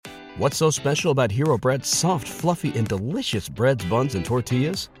What's so special about Hero Bread's soft, fluffy, and delicious breads, buns, and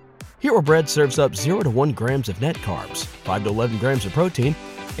tortillas? Hero Bread serves up 0 to 1 grams of net carbs, 5 to 11 grams of protein,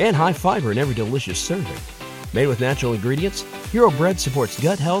 and high fiber in every delicious serving. Made with natural ingredients, Hero Bread supports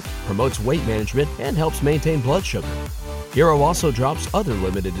gut health, promotes weight management, and helps maintain blood sugar. Hero also drops other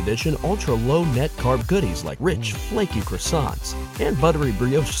limited edition ultra-low net carb goodies like rich, flaky croissants and buttery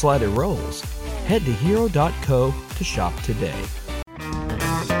brioche slider rolls. Head to hero.co to shop today.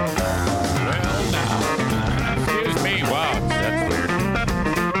 Excuse me. Wow, that's weird.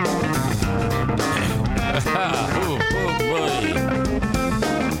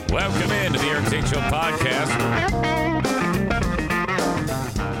 Boy. Welcome into the Eric Zane Show podcast.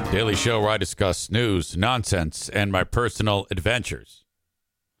 Daily show where I discuss news, nonsense, and my personal adventures.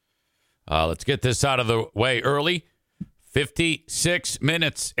 Let's get this out of the way early. 56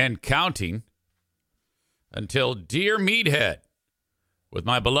 minutes and counting until Dear Meathead with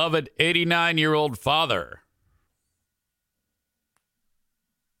my beloved 89-year-old father.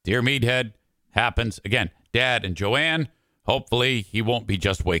 Dear Meathead happens again. Dad and Joanne, hopefully he won't be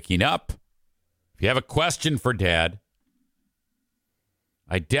just waking up. If you have a question for Dad,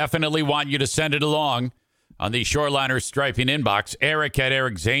 I definitely want you to send it along on the Shoreliner Striping inbox,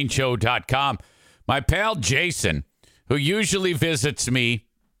 eric@ericzaneshow.com. My pal Jason, who usually visits me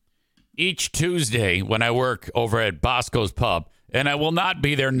each Tuesday when I work over at Bosco's Pub, and I will not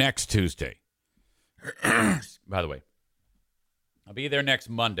be there next Tuesday. By the way, I'll be there next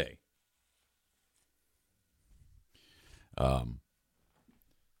Monday. Was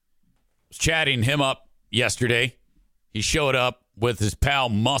chatting him up yesterday. He showed up with his pal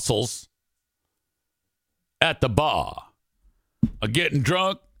Muscles at the bar. I'm getting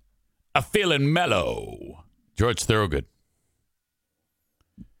drunk. I'm feeling mellow. George Thorogood.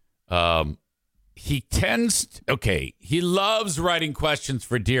 He loves writing questions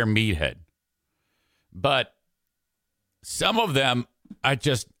for Dear Meathead. But some of them,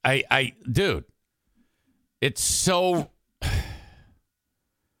 dude, it's so,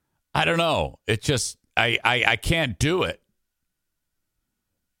 I don't know. It just, I can't do it.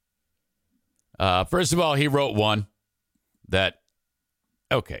 First of all, he wrote one that,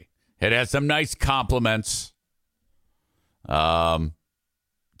 it had some nice compliments to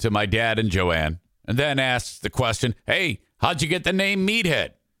my dad and Joanne, and then asks the question, hey, how'd you get the name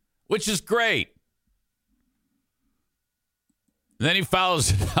Meathead? Which is great. And then he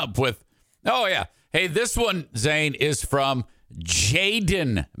follows it up with, hey, this one, Zane, is from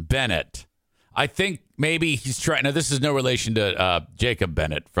Jaden Bennett. I think maybe he's trying, now this is no relation to Jacob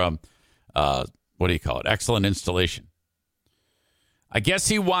Bennett from, Excellent Installation. I guess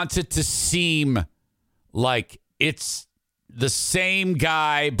he wants it to seem like it's the same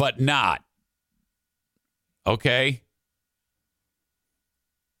guy, but not. Okay.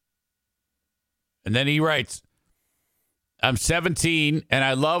 And then he writes, I'm 17 and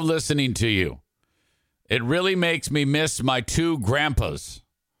I love listening to you. It really makes me miss my 2 grandpas.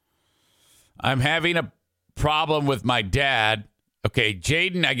 I'm having a problem with my dad. Okay,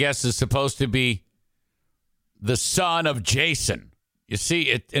 Jaden, I guess, is supposed to be the son of Jason. You see,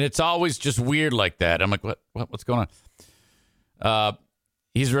 it's always just weird like that. I'm like, what's going on?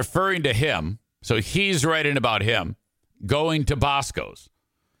 He's referring to him, so he's writing about him going to Bosco's.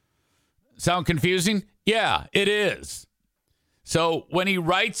 Sound confusing? Yeah, it is. So when he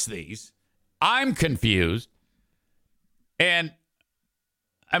writes these, I'm confused. And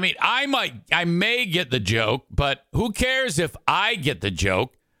I mean, I may get the joke, but who cares if I get the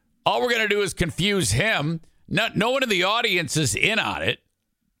joke? All we're going to do is confuse him. No one in the audience is in on it.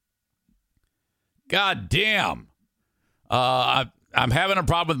 God damn. I'm having a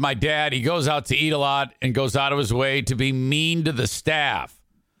problem with my dad. He goes out to eat a lot and goes out of his way to be mean to the staff.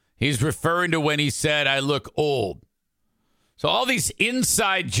 He's referring to when he said, I look old. So all these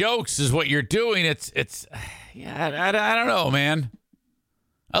inside jokes is what you're doing. I don't know, man.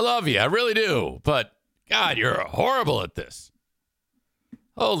 I love you. I really do. But, God, you're horrible at this.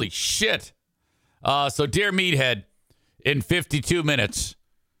 Holy shit. So, Dear Meathead, in 52 minutes,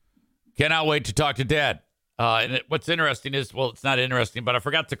 cannot wait to talk to Dad. And what's interesting is, well, it's not interesting, but I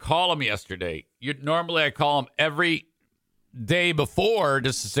forgot to call him yesterday. Normally, I call him every day before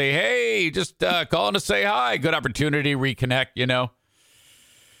just to say, hey, just calling to say hi. Good opportunity, reconnect, you know.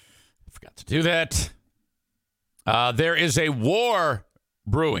 Forgot to do that. There is a war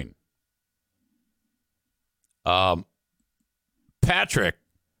brewing. Patrick,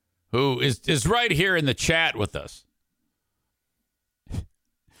 who is right here in the chat with us,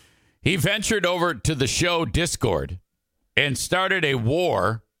 he ventured over to the show Discord and started a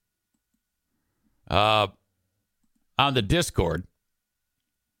war on the Discord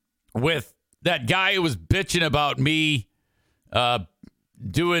with that guy who was bitching about me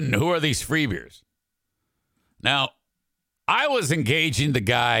doing Who Are These Free Beers? Now, I was engaging the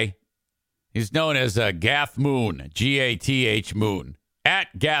guy. He's known as Gath Moon, Gath Moon,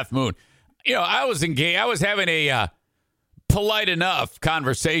 at Gath Moon. You know, I was engaged. I was having a polite enough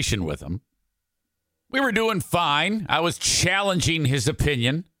conversation with him. We were doing fine. I was challenging his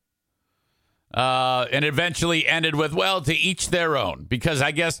opinion. And eventually ended with, well, to each their own. Because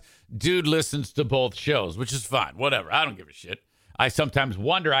I guess dude listens to both shows, which is fine. Whatever. I don't give a shit. I sometimes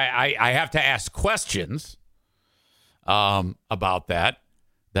wonder. I have to ask questions about that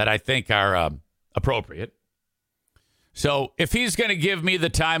I think are appropriate. So if he's going to give me the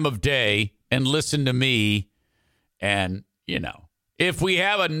time of day and listen to me and, you know, if we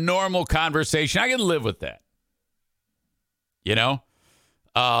have a normal conversation, I can live with that. You know?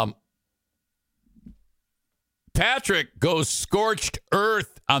 Patrick goes scorched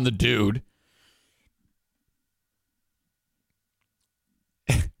earth on the dude.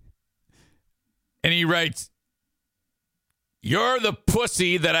 And he writes, "You're the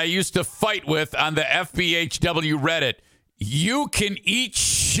pussy that I used to fight with on the FBHW Reddit. You can eat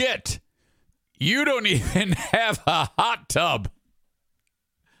shit. You don't even have a hot tub."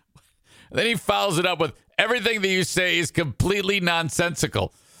 Then he follows it up with, "Everything that you say is completely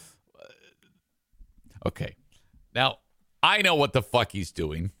nonsensical." Okay. Now, I know what the fuck he's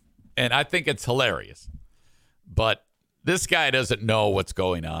doing, and I think it's hilarious. But this guy doesn't know what's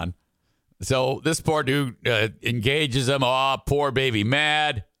going on. So this poor dude engages him. Oh, poor baby,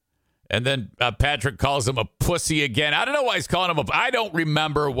 mad. And then Patrick calls him a pussy again. I don't know why he's calling him I don't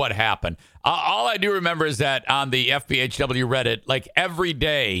remember what happened. All I do remember is that on the FBHW Reddit, like every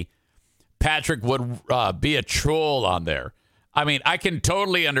day, Patrick would be a troll on there. I mean, I can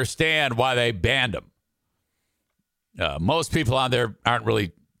totally understand why they banned him. Most people on there aren't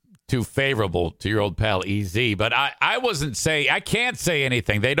really too favorable to your old pal EZ, but I can't say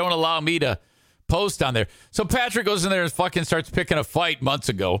anything. They don't allow me to post on there. So Patrick goes in there and fucking starts picking a fight months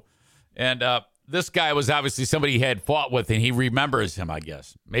ago. And this guy was obviously somebody he had fought with, and he remembers him, I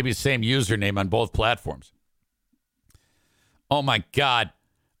guess. Maybe the same username on both platforms. Oh, my God.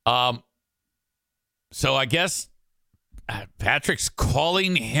 So I guess Patrick's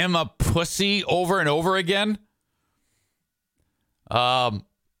calling him a pussy over and over again.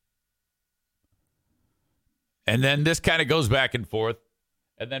 And then this kind of goes back and forth.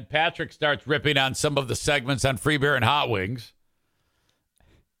 And then Patrick starts ripping on some of the segments on Free Beer and Hot Wings.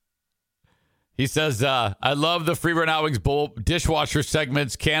 He says, I love the Free Beer and Hot Wings bowl dishwasher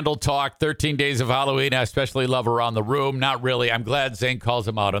segments, candle talk, 13 Days of Halloween. I especially love Around the Room. Not really. I'm glad Zane calls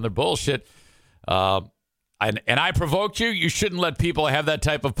them out on their bullshit. And I provoked you. You shouldn't let people have that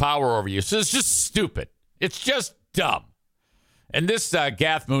type of power over you. So it's just stupid. It's just dumb. And this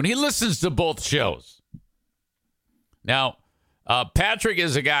Gath Moon, he listens to both shows. Now, Patrick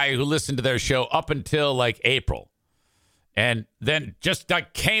is a guy who listened to their show up until like April. And then just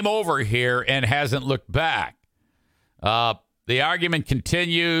came over here and hasn't looked back. The argument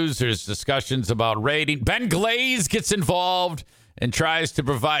continues. There's discussions about rating. Ben Glaze gets involved and tries to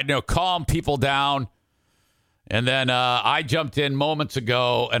provide, calm people down. And then I jumped in moments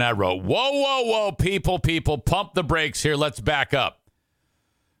ago and I wrote, whoa, people, pump the brakes here. Let's back up.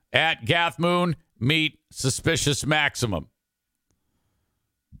 At Gath Moon, meet Suspicious Maximum.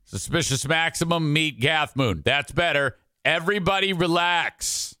 Suspicious Maximum, meet Gath Moon. That's better. Everybody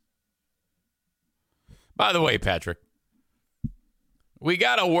relax. By the way, Patrick, we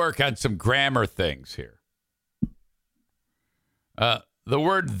got to work on some grammar things here. The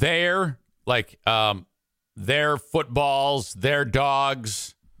word "their," like their footballs, their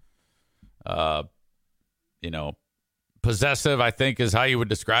dogs, possessive, I think is how you would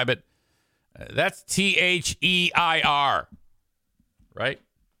describe it. That's THEIR, right?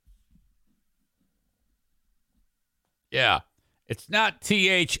 Yeah. It's not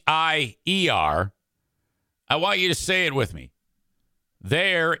THIER. I want you to say it with me.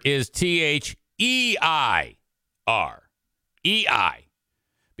 There is THEIR. EI.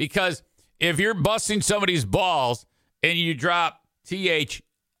 Because if you're busting somebody's balls and you drop THIER,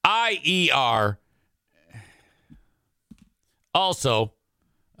 also,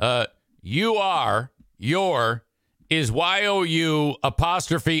 your is YOU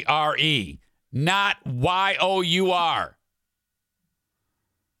apostrophe RE, not YOUR.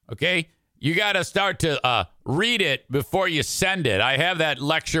 Okay? You got to start to read it before you send it. I have that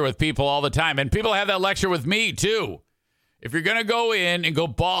lecture with people all the time, and people have that lecture with me, too. If you're going to go in and go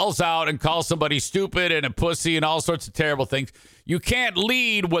balls out and call somebody stupid and a pussy and all sorts of terrible things, you can't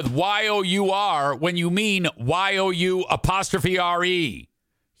lead with YOUR when you mean YOU apostrophe RE.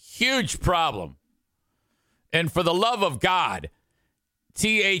 huge problem. And for the love of God,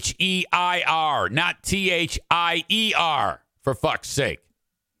 Their, not Thier, for fuck's sake.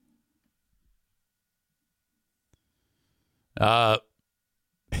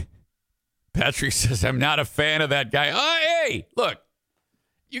 Patrick says, I'm not a fan of that guy. Oh, hey, look,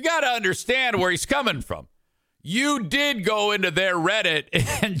 you got to understand where he's coming from. You did go into their Reddit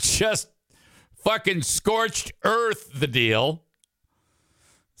and just fucking scorched earth the deal.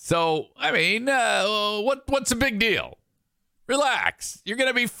 So, I mean, what's the big deal? Relax. You're going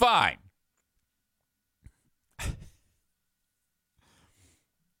to be fine.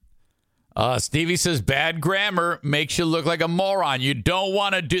 Stevie says bad grammar makes you look like a moron. You don't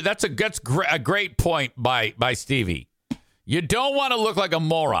want to do that's a great point by Stevie. You don't want to look like a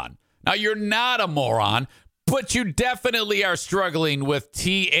moron. Now you're not a moron, but you definitely are struggling with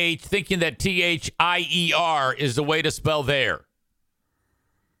thinking that Thier is the way to spell there.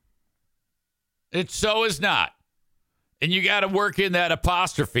 It so is not. And you got to work in that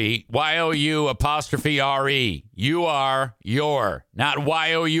apostrophe, Y-O-U apostrophe R-E. You are, your, not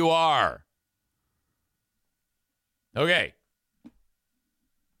Y-O-U-R. Okay.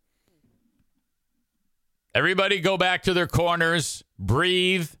 Everybody go back to their corners.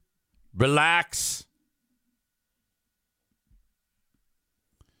 Breathe. Relax.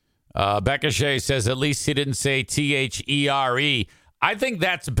 Becca Shea says, at least he didn't say T-H-E-R-E. I think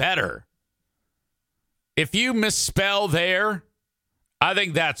that's better. If you misspell there, I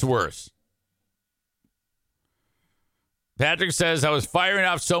think that's worse. Patrick says, I was firing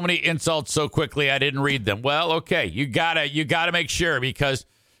off so many insults so quickly I didn't read them. Well, okay, you gotta make sure because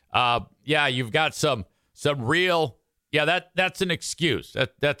you've got some real that's an excuse.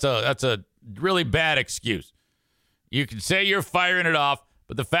 That's a really bad excuse. You can say you're firing it off,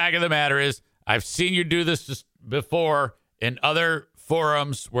 but the fact of the matter is I've seen you do this before in other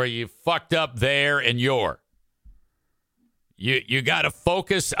forums where you fucked up there and your. You got to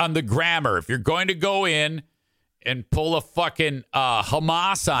focus on the grammar. If you're going to go in and pull a fucking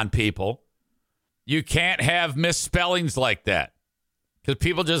Hamas on people, you can't have misspellings like that. Because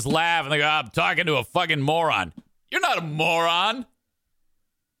people just laugh and they go, I'm talking to a fucking moron. You're not a moron.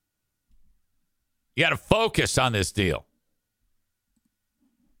 You got to focus on this deal.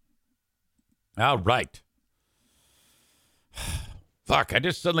 All right. Fuck, I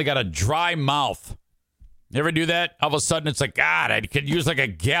just suddenly got a dry mouth. You ever do that? All of a sudden, it's like, God, I could use like a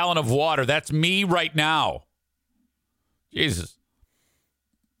gallon of water. That's me right now. Jesus.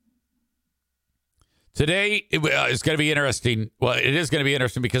 Today is going to be interesting. Well, it is going to be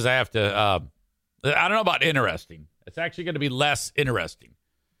interesting because I have to, I don't know about interesting. It's actually going to be less interesting.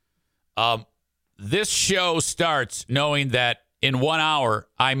 This show starts knowing that in 1 hour,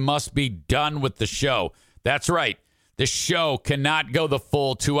 I must be done with the show. That's right. The show cannot go the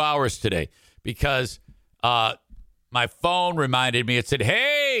full 2 hours today because my phone reminded me. It said,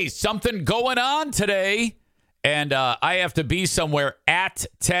 hey, something going on today. And I have to be somewhere at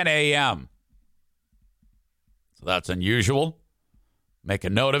 10 a.m. So that's unusual. Make a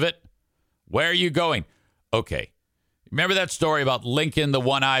note of it. Where are you going? Okay. Remember that story about Lincoln, the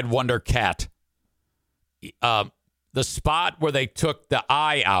one-eyed wonder cat? The spot where they took the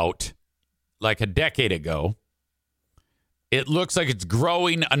eye out like a decade ago, it looks like it's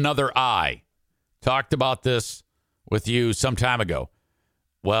growing another eye. Talked about this with you some time ago.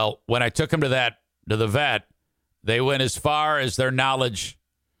 Well, when I took him to the vet, they went as far as their knowledge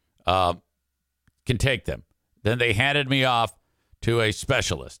can take them. Then they handed me off to a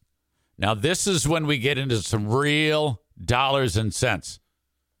specialist. Now, this is when we get into some real dollars and cents.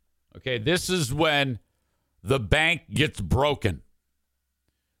 Okay, this is when the bank gets broken.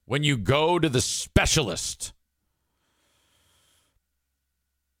 When you go to the specialist.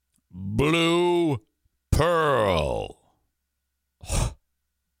 Blue Pearl.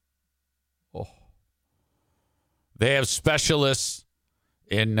 Oh. They have specialists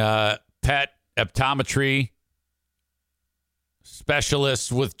in pet optometry,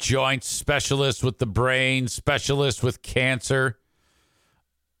 specialists with joints, specialists with the brain, specialists with cancer,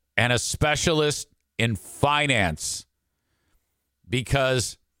 and a specialist in finance.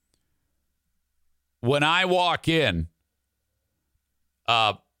 Because when I walk in,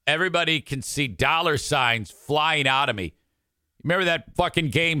 everybody can see dollar signs flying out of me. Remember that fucking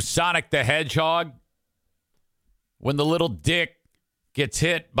game Sonic the Hedgehog? When the little dick gets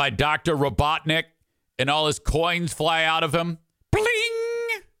hit by Dr. Robotnik and all his coins fly out of him?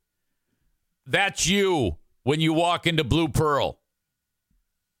 Bling! That's you when you walk into Blue Pearl.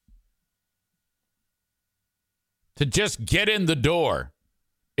 To just get in the door,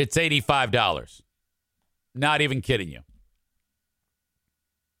 it's $85. Not even kidding you.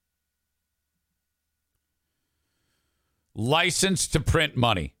 licensed to print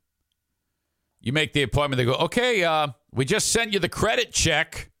money. You make the appointment. They go, okay, we just sent you the credit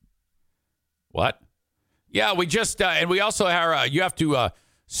check. What? Yeah, we just, and we also have, you have to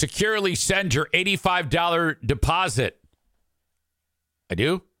securely send your $85 deposit. I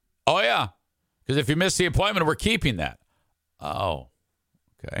do? Oh, yeah. Because if you miss the appointment, we're keeping that. Oh,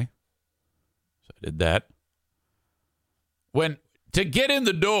 okay. So I did that. To get in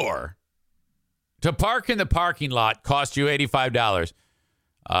the door, to park in the parking lot cost you $85.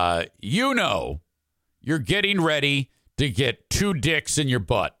 You're getting ready to get two dicks in your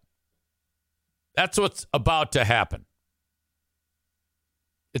butt. That's what's about to happen.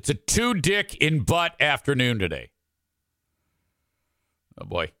 It's a two dick in butt afternoon today. Oh,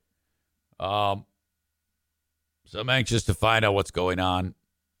 boy. So I'm anxious to find out what's going on.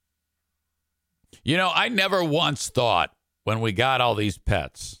 I never once thought when we got all these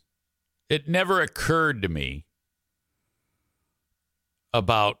pets, it never occurred to me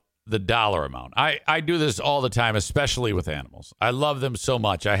about the dollar amount. I do this all the time, especially with animals. I love them so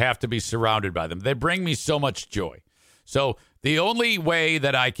much. I have to be surrounded by them. They bring me so much joy. So the only way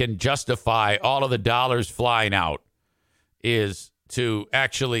that I can justify all of the dollars flying out is to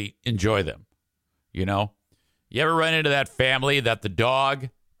actually enjoy them. You ever run into that family that the dog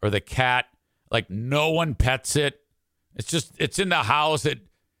or the cat, like no one pets it? It's in the house.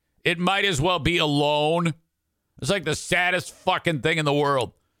 It might as well be alone. It's like the saddest fucking thing in the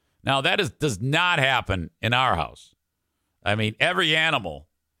world. Now, that does not happen in our house. I mean, every animal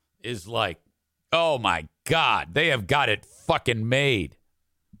is like, oh, my God, they have got it fucking made.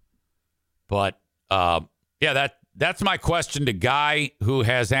 But, that's my question to Guy who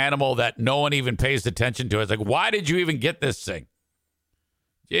has animal that no one even pays attention to. It's like, why did you even get this thing?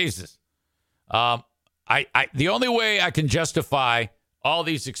 Jesus. The only way I can justify all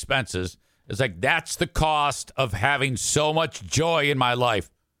these expenses is like, that's the cost of having so much joy in my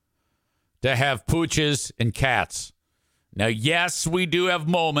life. To have pooches and cats. Now, yes, we do have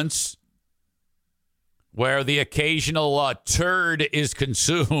moments where the occasional turd is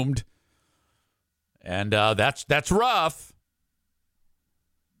consumed, and that's rough.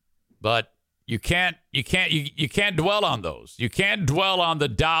 But you can't dwell on those. You can't dwell on the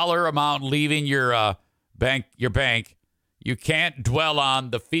dollar amount leaving your bank. You can't dwell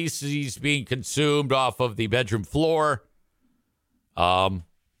on the feces being consumed off of the bedroom floor.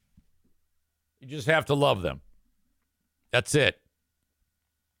 You just have to love them. That's it.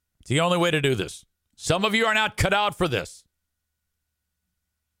 It's the only way to do this. Some of you are not cut out for this.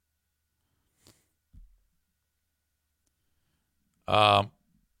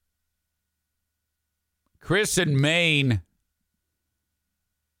 Chris in Maine,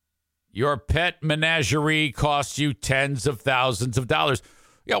 your pet menagerie costs you tens of thousands of dollars.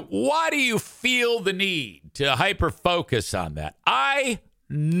 Why do you feel the need to hyper-focus on that? I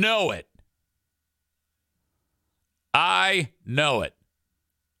know it. I know it.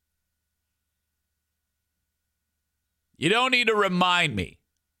 You don't need to remind me.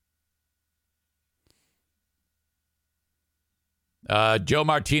 Joe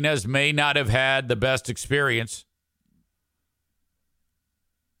Martinez may not have had the best experience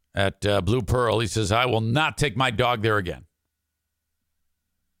at Blue Pearl. He says, I will not take my dog there again.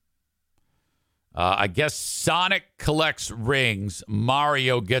 I guess Sonic collects rings.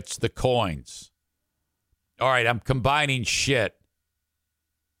 Mario gets the coins. All right, I'm combining shit.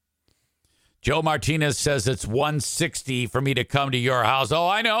 Joe Martinez says it's $160 for me to come to your house. Oh,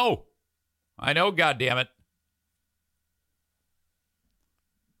 I know. Goddammit.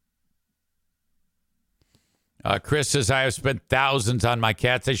 Chris says, I have spent thousands on my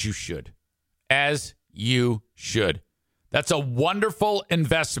cats, as you should. As you should. That's a wonderful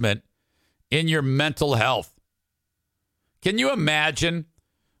investment in your mental health. Can you imagine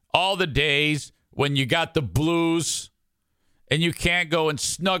all the days when you got the blues and you can't go and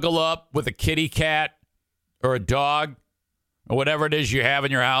snuggle up with a kitty cat or a dog or whatever it is you have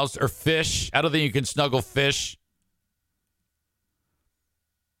in your house, or fish? I don't think you can snuggle fish.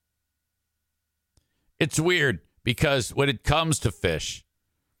 It's weird because when it comes to fish,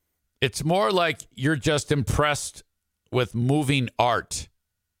 it's more like you're just impressed with moving art,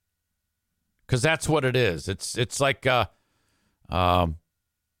 because that's what it is. It's like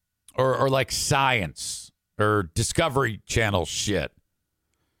or like science or Discovery Channel shit.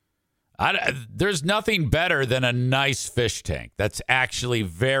 There's nothing better than a nice fish tank that's actually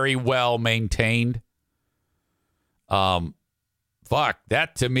very well maintained. Fuck,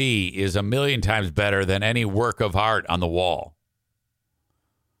 that to me is a million times better than any work of art on the wall.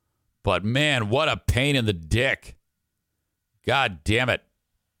 But man, what a pain in the dick. God damn it.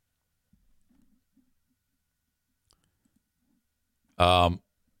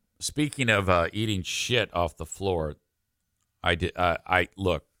 Speaking of eating shit off the floor,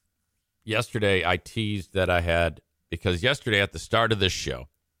 look. Yesterday, I teased that I had, because yesterday at the start of this show,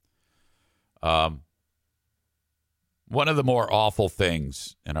 one of the more awful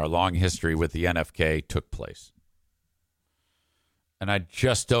things in our long history with the NFK took place. And I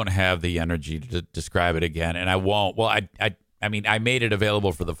just don't have the energy to describe it again, and I won't. Well, I mean, I made it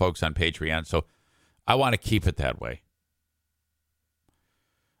available for the folks on Patreon, so I want to keep it that way.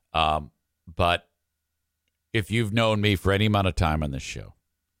 But if you've known me for any amount of time on this show,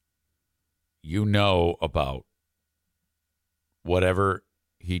 you know about whatever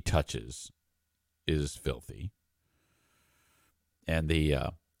he touches is filthy. And the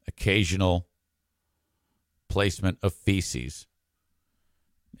occasional placement of feces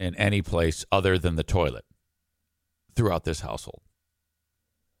in any place other than the toilet throughout this household.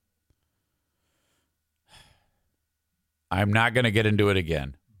 I'm not going to get into it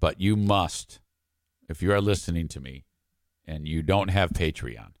again, but you must, if you are listening to me and you don't have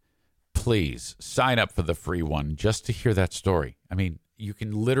Patreon, please sign up for the free one just to hear that story. I mean, you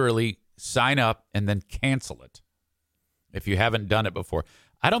can literally sign up and then cancel it if you haven't done it before.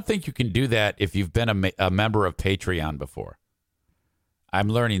 I don't think you can do that if you've been a member of Patreon before. I'm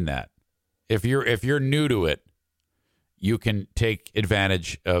learning that. If you're new to it, you can take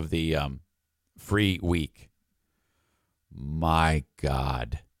advantage of the free week. My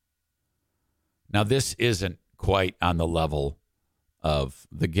God. Now, this isn't quite on the level of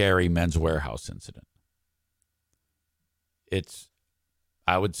the Gary Men's Warehouse incident. It's,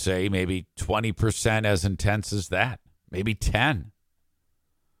 I would say, maybe 20% as intense as that. Maybe 10.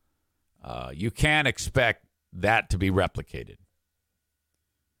 You can't expect that to be replicated.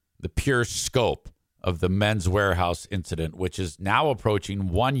 The pure scope of the Men's Warehouse incident, which is now approaching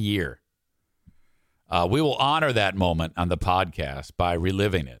 1 year. We will honor that moment on the podcast by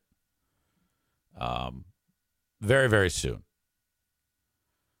reliving it very, very soon.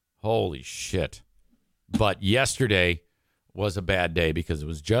 Holy shit. But yesterday was a bad day because it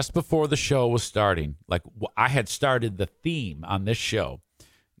was just before the show was starting. Like, I had started the theme on this show.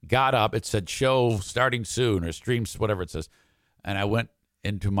 Got up, it said show starting soon or streams, whatever it says. And I went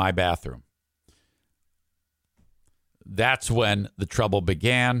into my bathroom. That's when the trouble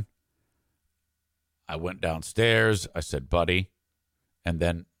began. I went downstairs. I said, buddy. And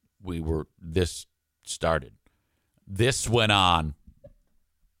then this started. This went on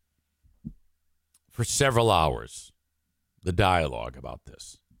for several hours, the dialogue about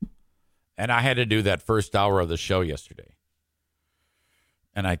this. And I had to do that first hour of the show yesterday.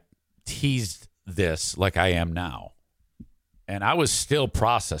 And I teased this like I am now. And I was still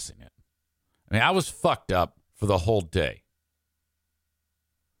processing it. I mean, I was fucked up for the whole day.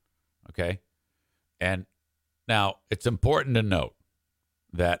 Okay? And now it's important to note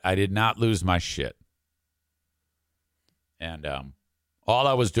that I did not lose my shit. And all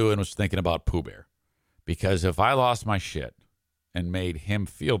I was doing was thinking about Pooh Bear. Because if I lost my shit and made him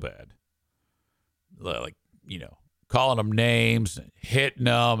feel bad, like, calling him names, and hitting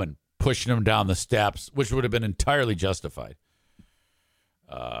him and pushing him down the steps, which would have been entirely justified,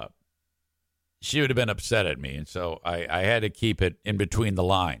 she would have been upset at me. And so I had to keep it in between the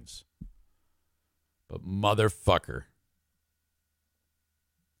lines. But motherfucker.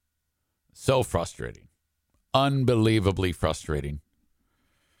 So frustrating. Unbelievably frustrating.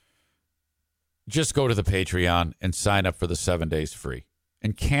 Just go to the Patreon and sign up for the 7 days free.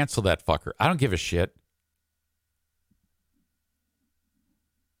 And cancel that fucker. I don't give a shit.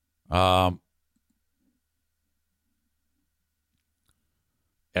 Aram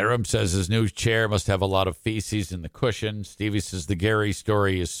says his new chair must have a lot of feces in the cushion. Stevie says the Gary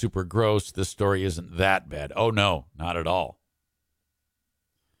story is super gross. This story isn't that bad. Oh, no, not at all.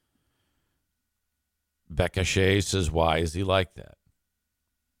 Becca Shea says, why is he like that?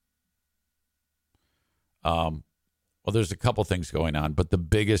 Well, there's a couple things going on, but the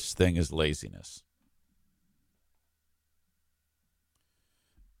biggest thing is laziness.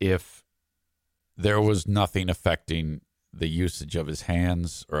 If there was nothing affecting the usage of his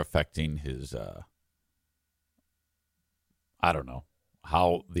hands or affecting his, I don't know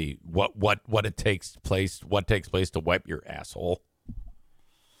how what takes place to wipe your asshole.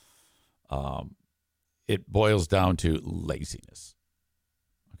 It boils down to laziness.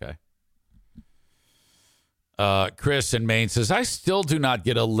 Okay. Chris in Maine says, I still do not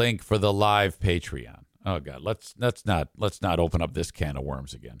get a link for the live Patreon. Oh God, let's not open up this can of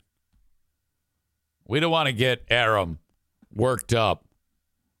worms again. We don't want to get Aram worked up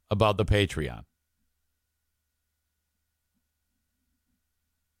about the Patreon.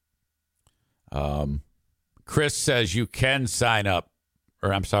 Chris says you can sign up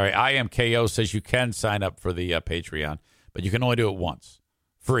or I'm sorry, IMKO says you can sign up for the Patreon, but you can only do it once.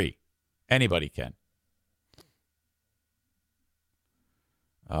 Free. Anybody can.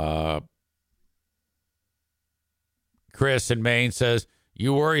 Chris in Maine says,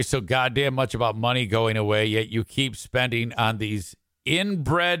 you worry so goddamn much about money going away, yet you keep spending on these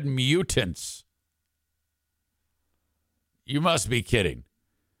inbred mutants. You must be kidding.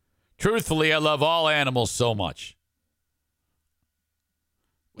 Truthfully, I love all animals so much.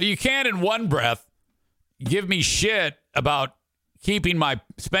 Well, you can't in one breath give me shit about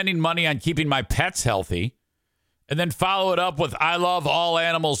spending money on keeping my pets healthy and then follow it up with I love all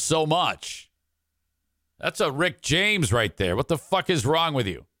animals so much. That's a Rick James right there. What the fuck is wrong with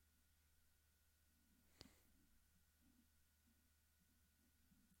you?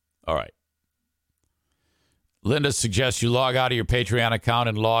 All right. Linda suggests you log out of your Patreon account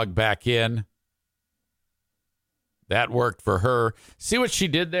and log back in. That worked for her. See what she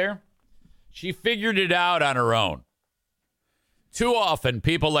did there? She figured it out on her own. Too often,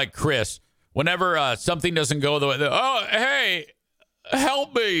 people like Chris, whenever something doesn't go the way, oh, hey,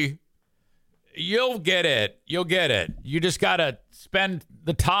 help me. You'll get it. You'll get it. You just got to spend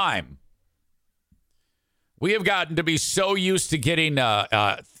the time. We have gotten to be so used to getting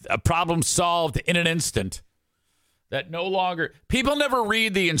a problem solved in an instant that no longer... People never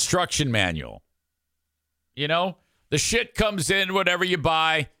read the instruction manual. You know? The shit comes in, whatever you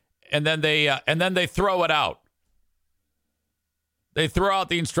buy, and then they throw it out. They throw out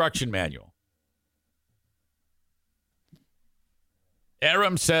the instruction manual.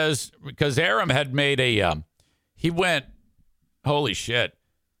 Aram says, because Aram had made he went, holy shit.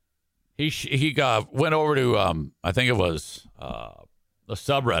 He went over to, I think it was the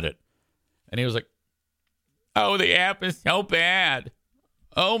subreddit, and he was like, oh, the app is so bad.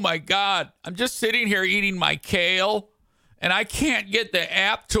 Oh, my God. I'm just sitting here eating my kale, and I can't get the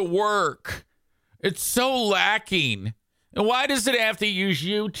app to work. It's so lacking. And why does it have to use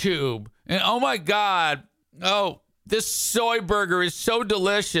YouTube? And, oh, my God. Oh, this soy burger is so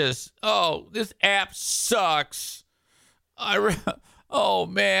delicious. Oh, this app sucks. Oh,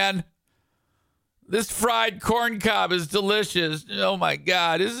 man. This fried corn cob is delicious. Oh, my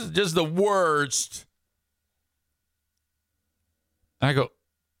God. This is just the worst. I go,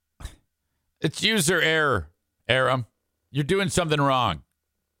 it's user error, Aram. You're doing something wrong.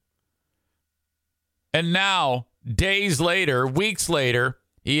 And now, days later, weeks later,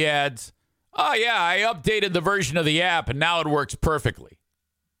 he adds, oh, yeah, I updated the version of the app, and now it works perfectly.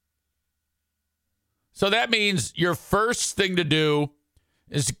 So that means your first thing to do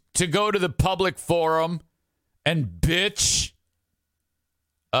is to go to the public forum and bitch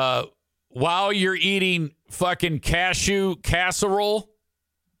while you're eating fucking cashew casserole.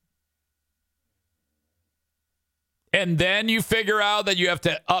 And then you figure out that you have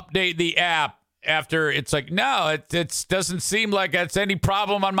to update the app after it's like, no, it doesn't seem like it's any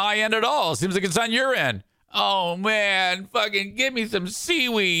problem on my end at all. It seems like it's on your end. Oh, man, fucking give me some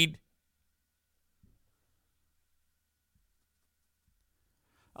seaweed.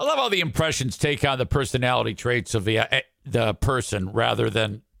 I love how the impressions take on the personality traits of the person rather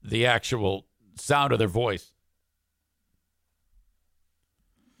than the actual sound of their voice.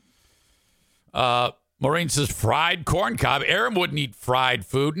 Maureen says fried corn cob. Aram wouldn't eat fried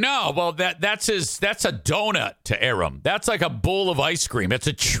food. No, well that's a donut to Aram. That's like a bowl of ice cream. It's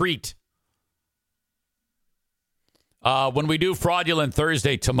a treat. When we do Fraudulent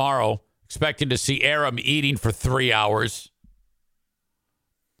Thursday tomorrow, expecting to see Aram eating for 3 hours.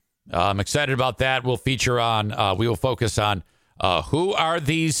 I'm excited about that. We'll feature on. We will focus on who are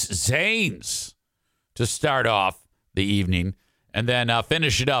these Zanes to start off the evening, and then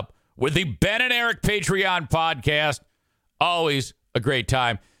finish it up with the Ben and Eric Patreon podcast. Always a great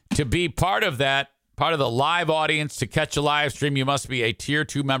time to be part of that, part of the live audience. To catch a live stream, you must be a Tier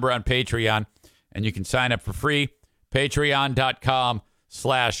 2 member on Patreon, and you can sign up for free.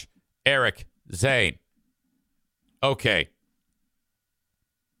 Patreon.com/Eric Zane. Okay.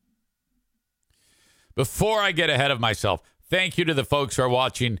 Before I get ahead of myself, thank you to the folks who are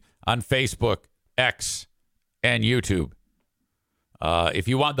watching on Facebook, X, and YouTube. If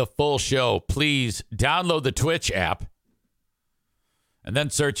you want the full show, please download the Twitch app and then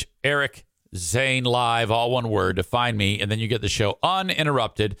search Eric Zane Live, all one word, to find me, and then you get the show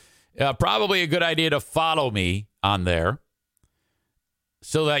uninterrupted. Probably a good idea to follow me on there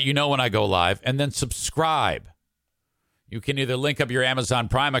so that you know when I go live, and then subscribe. You can either link up your Amazon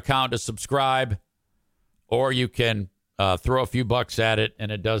Prime account to subscribe, or you can throw a few bucks at it,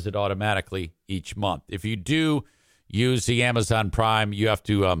 and it does it automatically each month. If you do use the Amazon Prime, you have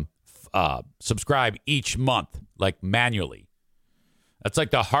to subscribe each month, like manually. That's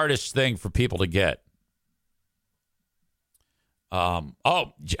like the hardest thing for people to get.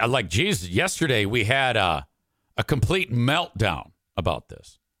 Like Jesus, yesterday we had a complete meltdown about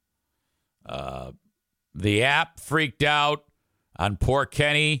this. The app freaked out on poor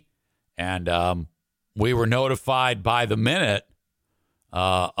Kenny, and we were notified by the minute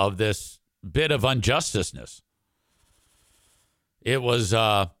of this bit of injusticeness. It was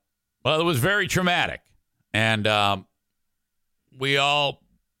it was very traumatic, and we all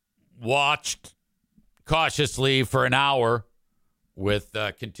watched cautiously for an hour with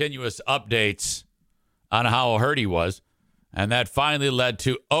continuous updates on how hurt he was, and that finally led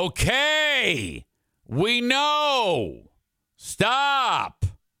to, okay, we know, stop.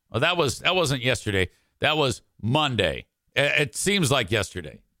 Oh, that wasn't yesterday. That was Monday. It seems like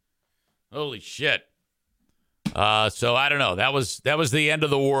yesterday. Holy shit. So I don't know. That was the end of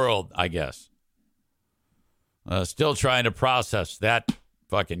the world, I guess. Still trying to process that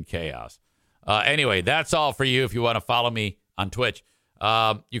fucking chaos. Anyway, that's all for you if you want to follow me on Twitch.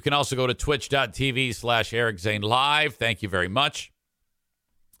 You can also go to twitch.tv/Eric Zane Live. Thank you very much.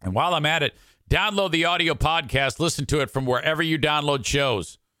 And while I'm at it, download the audio podcast. Listen to it from wherever you download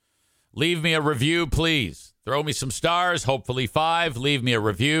shows. Leave me a review, please. Throw me some stars, hopefully 5. Leave me a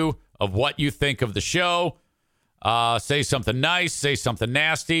review of what you think of the show. Say something nice. Say something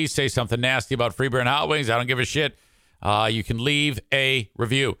nasty. Say something nasty about Free Beer and Hot Wings. I don't give a shit. You can leave a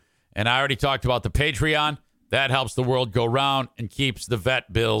review. And I already talked about the Patreon. That helps the world go round and keeps the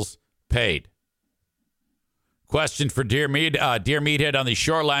vet bills paid. Question for Dear Meathead on the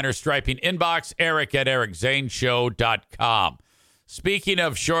Shoreliner Striping inbox, eric@ericzaneshow.com. Speaking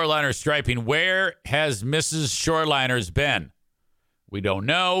of Shoreliner Striping, where has Mrs. Shoreliners been? We don't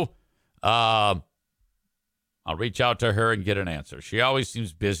know. I'll reach out to her and get an answer. She always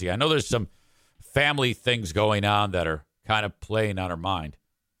seems busy. I know there's some family things going on that are kind of playing on her mind.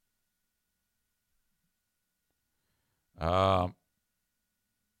 Let's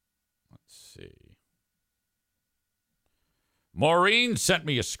see. Maureen sent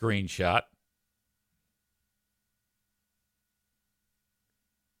me a screenshot.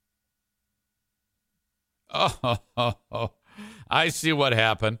 Oh, I see what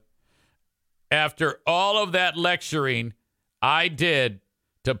happened. After all of that lecturing I did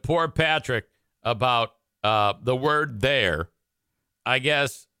to poor Patrick about the word there, I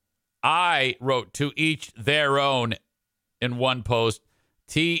guess I wrote to each their own in one post,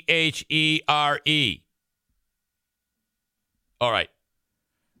 THERE. All right.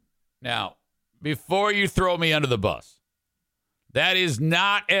 Now, before you throw me under the bus, that is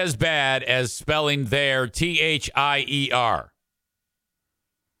not as bad as spelling there, THIER.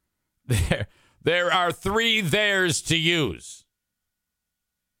 There are 3 theirs to use.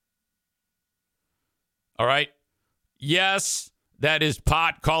 All right? Yes, that is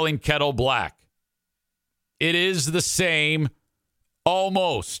pot calling kettle black. It is the same,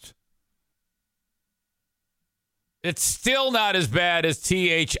 almost. It's still not as bad as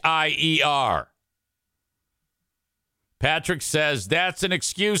THIER. Patrick says, that's an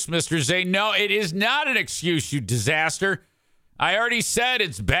excuse, Mr. Zane. No, it is not an excuse, you disaster. I already said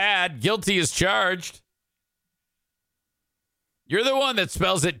it's bad. Guilty as charged. You're the one that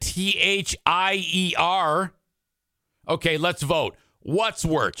spells it THIER. Okay, let's vote. What's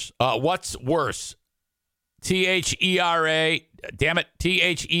worse? THERA, damn it,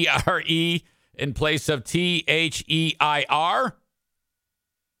 THERE in place of THEIR?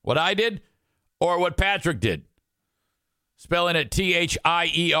 What I did? Or what Patrick did? Spelling it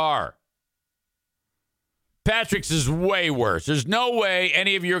THIER. Patrick's is way worse. There's no way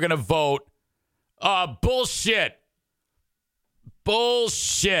any of you are going to vote. Bullshit.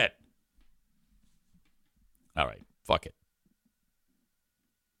 Bullshit. All right, fuck it.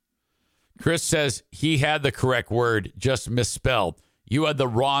 Chris says he had the correct word, just misspelled. You had the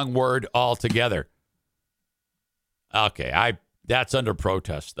wrong word altogether. Okay, that's under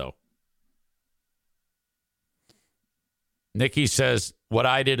protest, though. Nikki says, what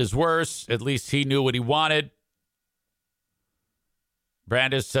I did is worse. At least he knew what he wanted.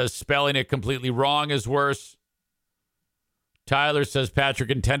 Brandis says, spelling it completely wrong is worse. Tyler says, Patrick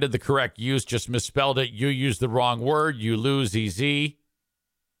intended the correct use, just misspelled it. You used the wrong word. You lose, EZ.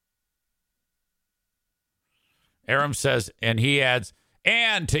 Aram says, and he adds,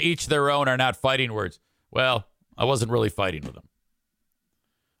 and to each their own are not fighting words. Well, I wasn't really fighting with them.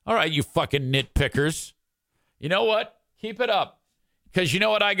 All right, you fucking nitpickers. You know what? Keep it up. Because you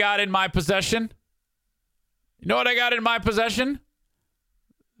know what I got in my possession? You know what I got in my possession?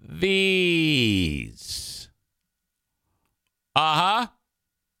 These. Yeah.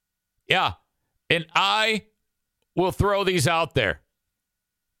 And I will throw these out there.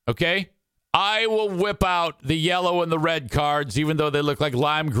 Okay? I will whip out the yellow and the red cards, even though they look like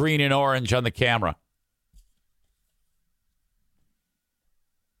lime green and orange on the camera.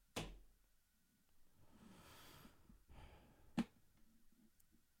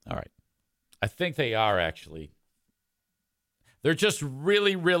 All right. I think they are, actually. They're just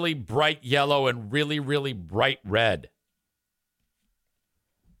really, really bright yellow and really, really bright red.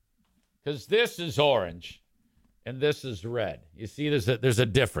 Because this is orange and this is red. You see, there's a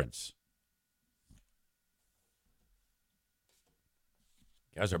difference.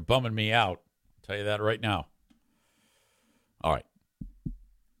 You guys are bumming me out. I'll tell you that right now. All right.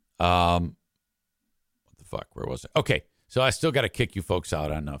 What the fuck? Where was it? Okay. So I still got to kick you folks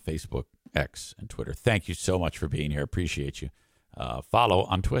out on Facebook, X, and Twitter. Thank you so much for being here. Appreciate you. Follow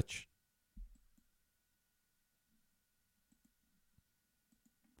on Twitch.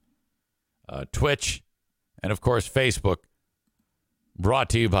 Twitch, and of course, Facebook. Brought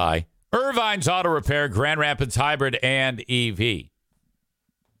to you by Irvine's Auto Repair, Grand Rapids Hybrid and EV.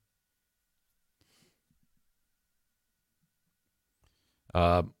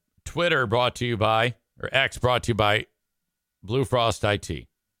 Twitter brought to you by, or X brought to you by Blue Frost IT.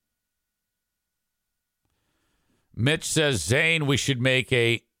 Mitch says, Zane, we should make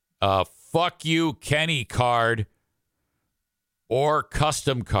a fuck you Kenny card or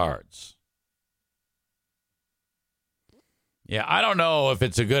custom cards. Yeah, I don't know if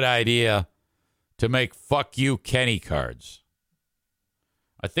it's a good idea to make fuck you Kenny cards.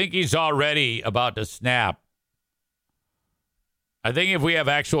 I think he's already about to snap. I think if we have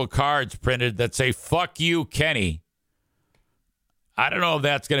actual cards printed that say fuck you Kenny, I don't know if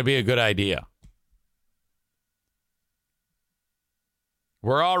that's going to be a good idea.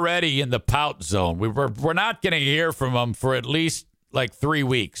 We're already in the pout zone. We're not going to hear from him for at least like 3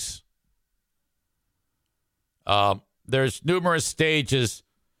 weeks. There's numerous stages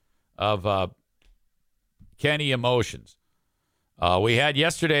of Kenny emotions. We had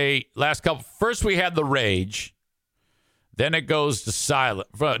yesterday, first we had the rage. Then it goes to silent.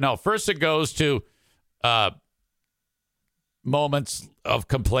 No, first it goes to moments of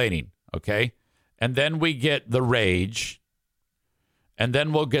complaining, okay? And then we get the rage. And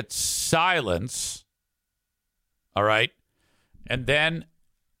then we'll get silence, all right? And then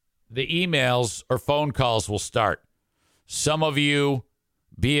the emails or phone calls will start. Some of you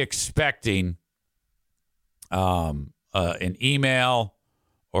be expecting an email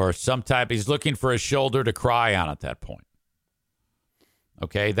or some type. He's looking for a shoulder to cry on at that point.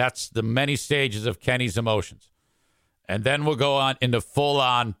 Okay, that's the many stages of Kenny's emotions. And then we'll go on into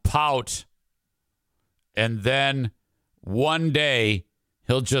full-on pout. And then one day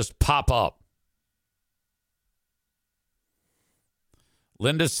he'll just pop up.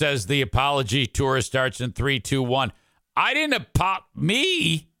 Linda says the apology tour starts in 3, 2, 1. I didn't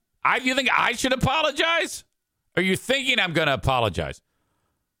me. You think I should apologize? Are you thinking I'm going to apologize?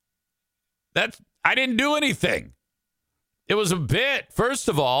 I didn't do anything. It was a bit. First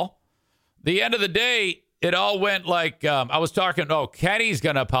of all, the end of the day, it all went like I was talking. Oh, Kenny's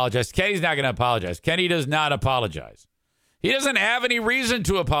going to apologize. Kenny's not going to apologize. Kenny does not apologize. He doesn't have any reason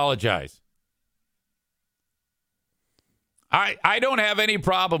to apologize. I don't have any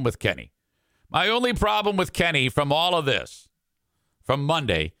problem with Kenny. My only problem with Kenny from all of this, from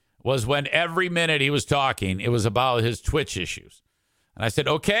Monday, was when every minute he was talking, it was about his Twitch issues. And I said,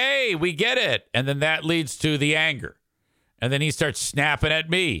 okay, we get it. And then that leads to the anger. And then he starts snapping at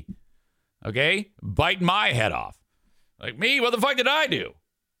me. Okay? Biting my head off. Like, me? What the fuck did I do?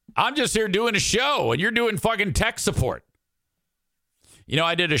 I'm just here doing a show, and you're doing fucking tech support. You know,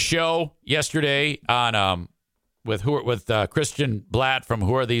 I did a show yesterday on with Christian Blatt from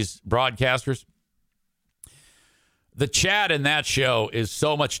Who Are These Broadcasters. The chat in that show is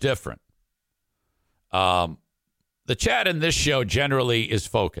so much different. The chat in this show generally is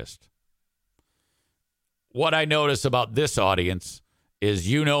focused. What I notice about this audience is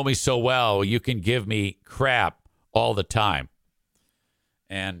you know me so well, you can give me crap all the time.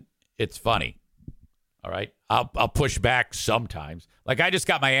 And it's funny. All right? I'll push back sometimes. Like I just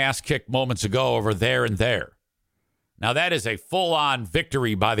got my ass kicked moments ago over there and there. Now that is a full-on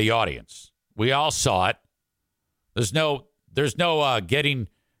victory by the audience. We all saw it. There's no getting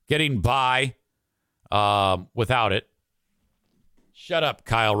by without it. Shut up,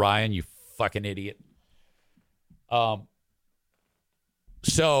 Kyle Ryan, you fucking idiot. But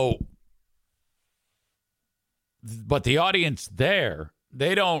the audience there,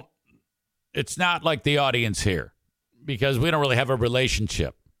 it's not like the audience here because we don't really have a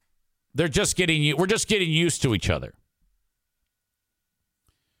relationship. We're just getting used to each other.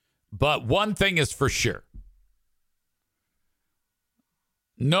 But one thing is for sure.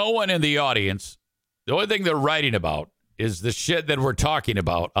 no one in the audience, the only thing they're writing about is the shit that we're talking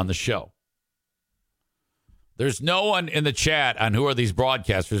about on the show. There's no one in the chat on who are these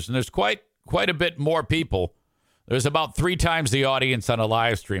broadcasters, and there's quite a bit more people. There's about 3 times the audience on a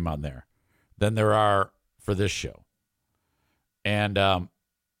live stream on there than there are for this show. And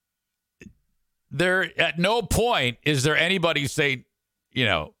there, at no point is there anybody saying,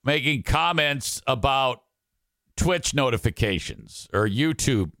 making comments about Twitch notifications or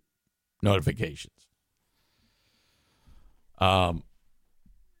YouTube notifications.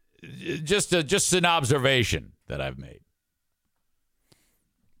 Just an observation that I've made.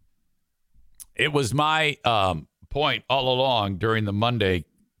 It was my point all along during the Monday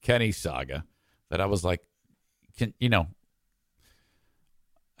Kenny saga that I was like, and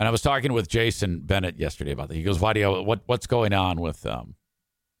I was talking with Jason Bennett yesterday about that. He goes, what's going on with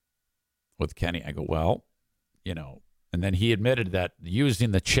Kenny? I go, well, and then he admitted that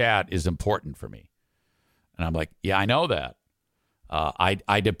using the chat is important for me. And I'm like, yeah, I know that.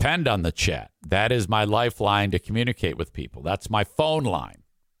 I depend on the chat. That is my lifeline to communicate with people. That's my phone line,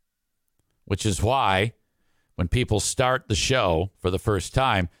 which is why when people start the show for the first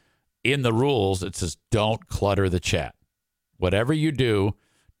time, in the rules, it says don't clutter the chat. Whatever you do,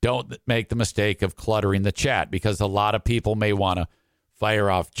 don't make the mistake of cluttering the chat, because a lot of people may want to fire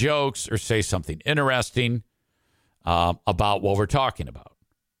off jokes or say something interesting about what we're talking about.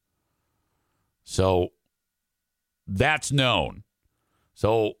 So that's known.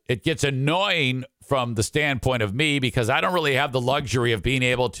 So it gets annoying from the standpoint of me, because I don't really have the luxury of being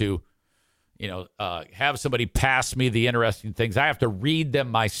able to, have somebody pass me the interesting things. I have to read them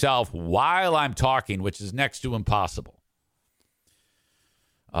myself while I'm talking, which is next to impossible.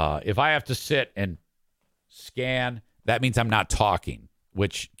 If I have to sit and scan, that means I'm not talking,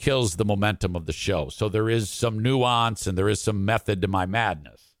 which kills the momentum of the show. So there is some nuance and there is some method to my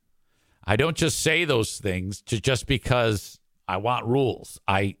madness. I don't just say those things just because I want rules.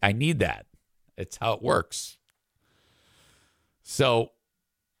 I need that. It's how it works. So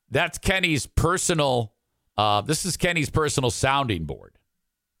that's Kenny's personal, this is Kenny's personal sounding board.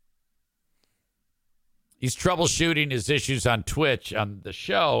 He's troubleshooting his issues on Twitch on the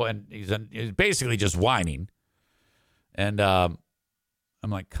show, and he's basically just whining. And I'm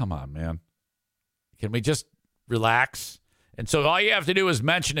like, come on, man. Can we just relax? And so all you have to do is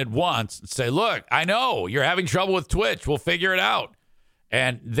mention it once and say, look, I know you're having trouble with Twitch. We'll figure it out.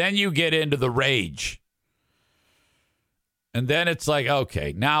 And then you get into the rage. And then it's like,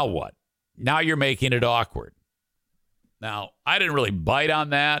 okay, now what? Now you're making it awkward. Now, I didn't really bite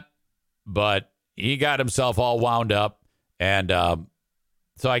on that, but he got himself all wound up. And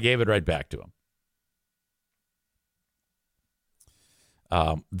so I gave it right back to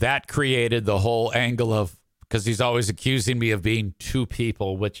him. That created the whole angle of, because he's always accusing me of being 2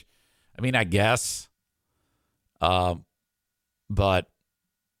 people, which, I mean, I guess. But,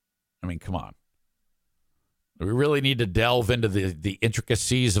 I mean, come on. We really need to delve into the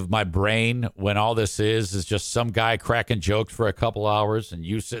intricacies of my brain when all this is just some guy cracking jokes for a couple hours and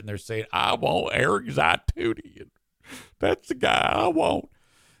you sitting there saying, I want Eric Zatuti. That's the guy I want.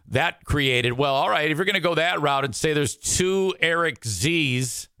 That created, well, all right, if you're going to go that route and say there's 2 Eric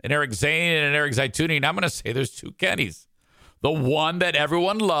Z's, an Eric Zane and an Eric Zatuti, and I'm going to say there's 2 Kennys. The one that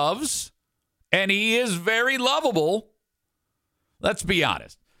everyone loves, and he is very lovable. Let's be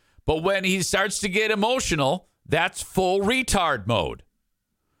honest. But when he starts to get emotional, that's full retard mode.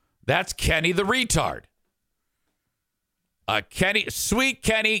 That's Kenny the retard. Sweet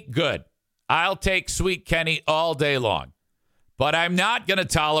Kenny, good. I'll take Sweet Kenny all day long. But I'm not going to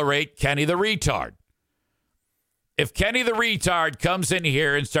tolerate Kenny the retard. If Kenny the retard comes in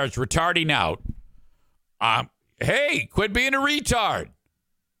here and starts retarding out, hey, quit being a retard.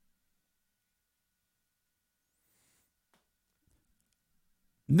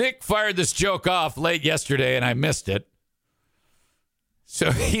 Nick fired this joke off late yesterday, and I missed it.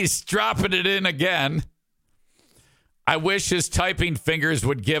 So he's dropping it in again. I wish his typing fingers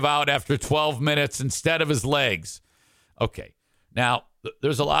would give out after 12 minutes instead of his legs. Okay. Now,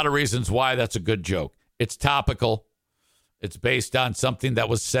 there's a lot of reasons why that's a good joke. It's topical. It's based on something that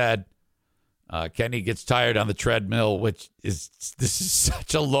was said. Kenny gets tired on the treadmill, this is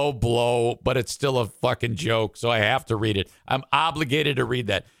such a low blow, but it's still a fucking joke, so I have to read it. I'm obligated to read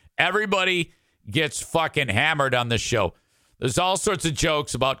that. Everybody gets fucking hammered on this show. There's all sorts of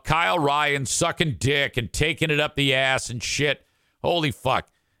jokes about Kyle Ryan sucking dick and taking it up the ass and shit. Holy fuck.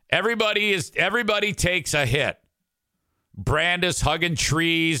 Everybody takes a hit. Brandis hugging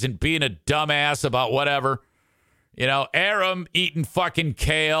trees and being a dumbass about whatever. Aram eating fucking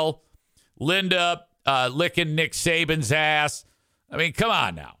kale. Linda licking Nick Saban's ass. I mean, come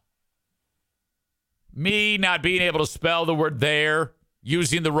on now. Me not being able to spell the word there,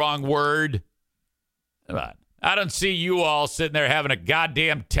 using the wrong word. Come on. I don't see you all sitting there having a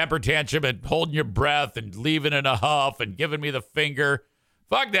goddamn temper tantrum and holding your breath and leaving in a huff and giving me the finger.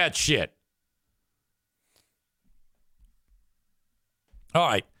 Fuck that shit. All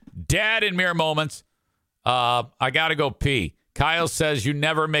right. Dad in Mere Moments. I got to go pee. Kyle says you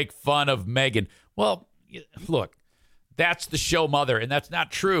never make fun of Megan. Well, look, that's the show mother, and that's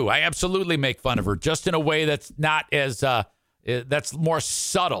not true. I absolutely make fun of her, just in a way that's not as, that's more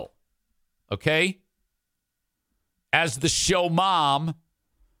subtle. Okay? As the show mom,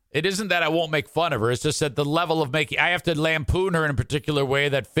 it isn't that I won't make fun of her. It's just that the level of making, I have to lampoon her in a particular way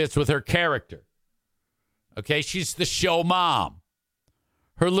that fits with her character. Okay? She's the show mom.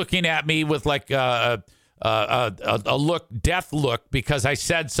 Her looking at me with like a death look because I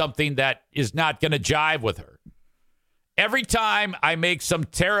said something that is not going to jive with her. Every time I make some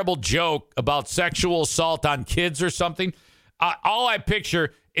terrible joke about sexual assault on kids or something, all I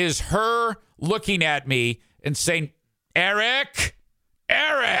picture is her looking at me and saying, Eric.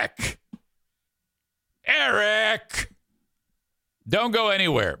 Don't go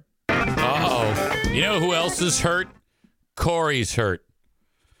anywhere. Uh-oh. You know who else is hurt? Corey's hurt.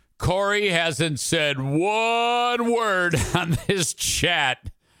 Corey hasn't said one word on this chat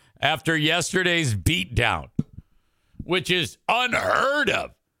after yesterday's beatdown, which is unheard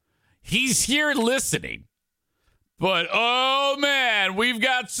of. He's here listening. But, oh, man, we've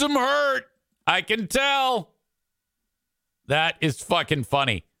got some hurt. I can tell. That is fucking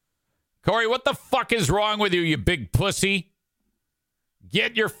funny. Corey, what the fuck is wrong with you, you big pussy?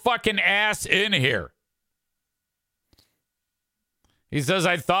 Get your fucking ass in here. He says,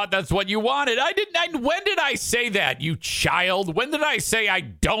 I thought that's what you wanted. When did I say that, you child? When did I say I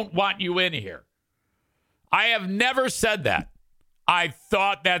don't want you in here? I have never said that. I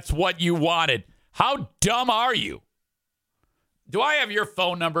thought that's what you wanted. How dumb are you? Do I have your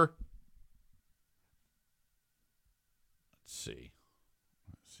phone number? Let's see.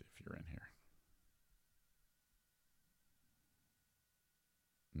 Let's see if you're in here.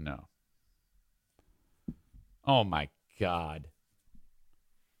 No. Oh, my God.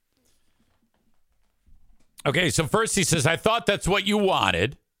 Okay, so first he says, I thought that's what you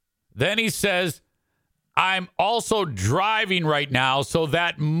wanted. Then he says, I'm also driving right now, so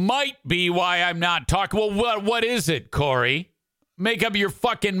that might be why I'm not talking. Well, what is it, Corey? Make up your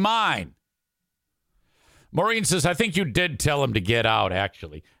fucking mind. Maureen says, I think you did tell him to get out,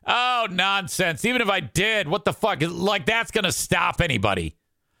 actually. Oh, nonsense. Even if I did, what the fuck? Like, that's going to stop anybody.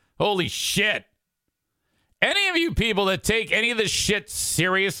 Holy shit. Any of you people that take any of this shit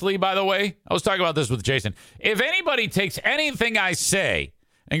seriously, by the way, I was talking about this with Jason. If anybody takes anything I say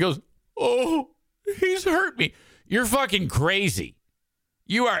and goes, oh, he's hurt me, you're fucking crazy.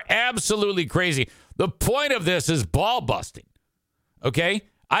 You are absolutely crazy. The point of this is ball busting. Okay?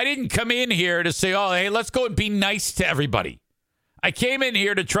 I didn't come in here to say, oh, hey, let's go and be nice to everybody. I came in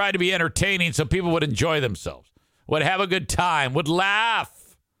here to try to be entertaining so people would enjoy themselves, would have a good time, would laugh.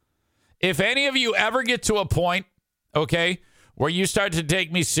 If any of you ever get to a point, okay, where you start to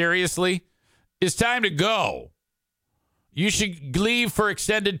take me seriously, it's time to go. You should leave for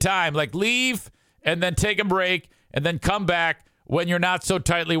extended time. Like leave and then take a break and then come back when you're not so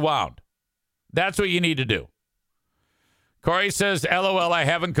tightly wound. That's what you need to do. Corey says, LOL, I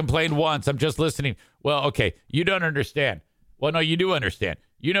haven't complained once. I'm just listening. Well, okay, you don't understand. Well, no, you do understand.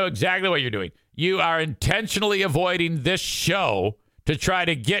 You know exactly what you're doing. You are intentionally avoiding this show to try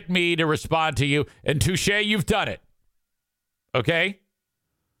to get me to respond to you. And touche, you've done it. Okay?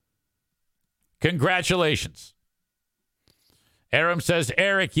 Congratulations. Aram says,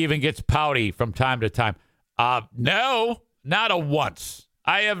 Eric even gets pouty from time to time. No, not a once.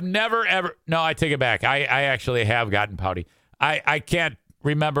 I have never, ever. No, I take it back. I actually have gotten pouty. I can't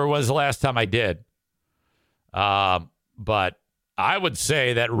remember when was the last time I did. But I would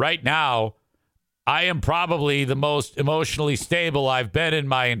say that right now, I am probably the most emotionally stable I've been in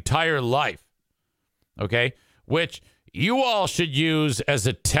my entire life. Okay? Which you all should use as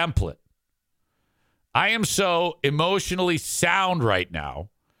a template. I am so emotionally sound right now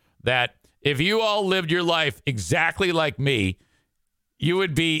that if you all lived your life exactly like me, you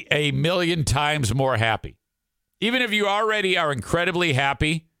would be a million times more happy. Even if you already are incredibly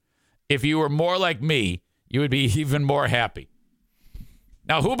happy, if you were more like me, you would be even more happy.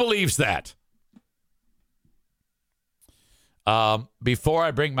 Now, who believes that? Before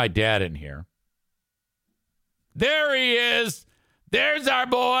I bring my dad in here. There he is. There's our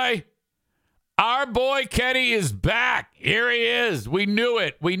boy. Our boy Kenny is back. Here he is. We knew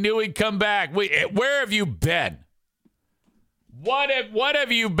it. We knew he'd come back. Where have you been? What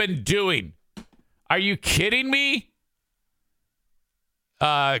have you been doing? Are you kidding me?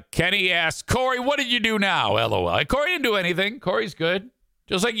 Kenny asks, Corey, what did you do now? LOL. Corey didn't do anything. Corey's good.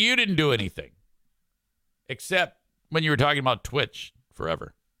 Just like you didn't do anything. Except when you were talking about Twitch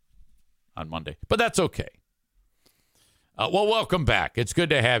forever on Monday. But that's okay. Well, welcome back. It's good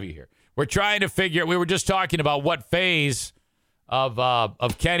to have you here. We're trying to figure, we were just talking about what phase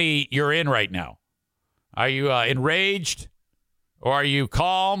of Kenny you're in right now. Are you enraged? Or are you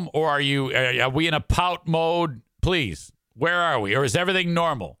calm? Or are we in a pout mode? Please, where are we? Or is everything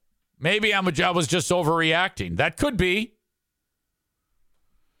normal? Maybe I was just overreacting. That could be.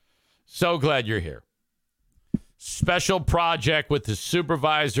 So glad you're here. Special project with the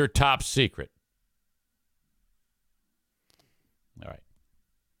supervisor, top secret. All right.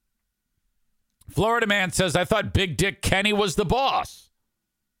 Florida man says, I thought Big Dick Kenny was the boss.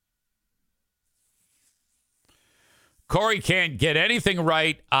 Corey can't get anything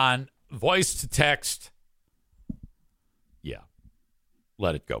right on voice to text. Yeah.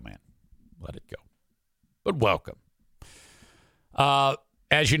 Let it go, man. Let it go. But welcome.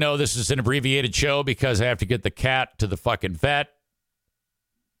 As you know, this is an abbreviated show because I have to get the cat to the fucking vet.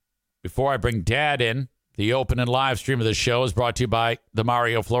 Before I bring Dad in, the open and live stream of the show is brought to you by the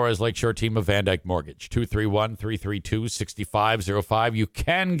Mario Flores Lakeshore team of Van Dyke Mortgage. 231-332-6505. You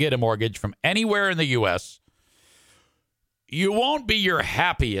can get a mortgage from anywhere in the U.S. You won't be your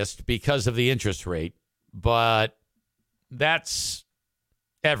happiest because of the interest rate, but that's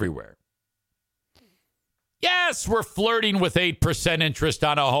everywhere. Yes, we're flirting with 8% interest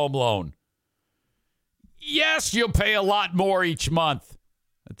on a home loan. Yes, you'll pay a lot more each month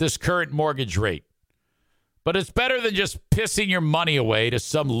at this current mortgage rate. But it's better than just pissing your money away to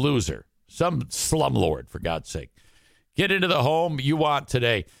some loser, some slumlord, for God's sake. Get into the home you want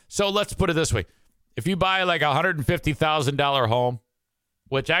today. So let's put it this way. If you buy like a $150,000 home,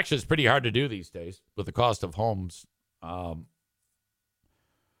 which actually is pretty hard to do these days with the cost of homes,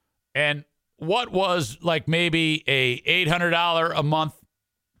 and what was like maybe a $800 a month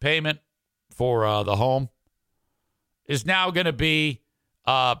payment for the home is now going to be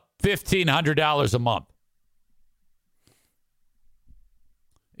 $1,500 a month.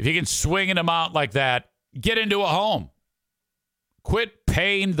 If you can swing an amount like that, get into a home. Quit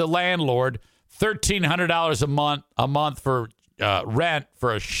paying the landlord $1,300 a month for rent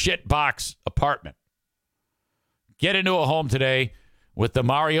for a shit box apartment. Get into a home today with the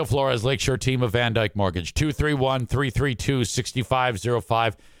Mario Flores Lakeshore team of Van Dyke Mortgage.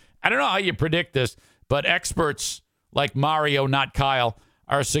 231-332-6505. I don't know how you predict this, but experts like Mario, not Kyle,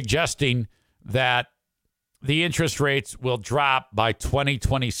 are suggesting that the interest rates will drop by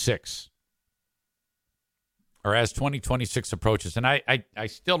 2026. Or as 2026 approaches. And I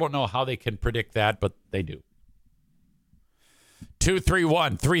still don't know how they can predict that, but they do.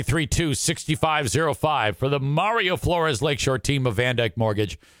 231-332-6505 for the Mario Flores Lakeshore team of Van Dyke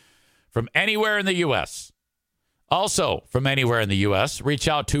Mortgage from anywhere in the U.S. Also from anywhere in the U.S., reach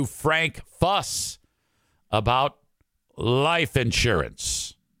out to Frank Fuss about life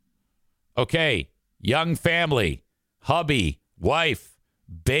insurance. Okay, young family, hubby, wife,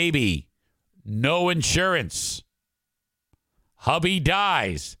 baby, no insurance. Hubby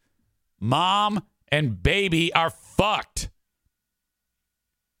dies. Mom and baby are fucked.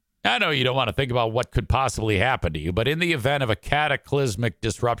 I know you don't want to think about what could possibly happen to you, but in the event of a cataclysmic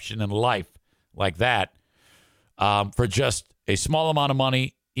disruption in life like that, for just a small amount of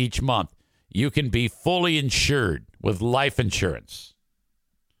money each month, you can be fully insured with life insurance.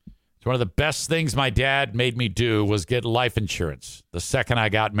 It's one of the best things my dad made me do was get life insurance the second I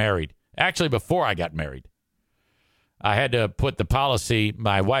got married. Actually, before I got married. I had to put the policy,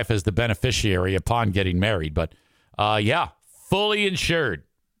 my wife as the beneficiary upon getting married. But, yeah, fully insured.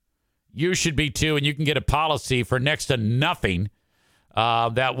 You should be, too, and you can get a policy for next to nothing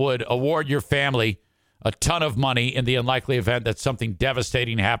that would award your family a ton of money in the unlikely event that something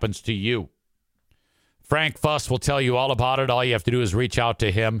devastating happens to you. Frank Fuss will tell you all about it. All you have to do is reach out to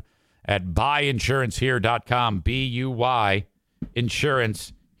him at buyinsurancehere.com, B-U-Y,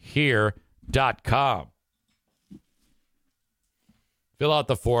 insurancehere.com. Fill out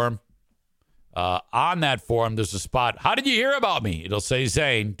the form. On that form, there's a spot. How did you hear about me? It'll say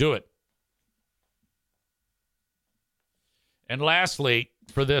Zane. Do it. And lastly,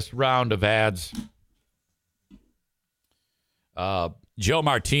 for this round of ads, Joe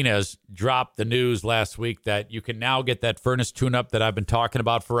Martinez dropped the news last week that you can now get that furnace tune-up that I've been talking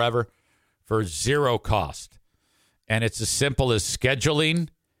about forever for zero cost. And it's as simple as scheduling,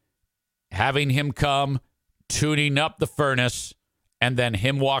 having him come, tuning up the furnace, and then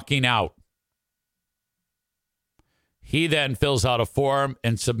him walking out. He then fills out a form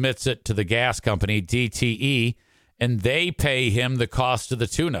and submits it to the gas company, DTE, and they pay him the cost of the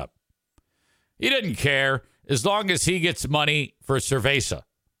tune-up. He didn't care as long as he gets money for Cerveza.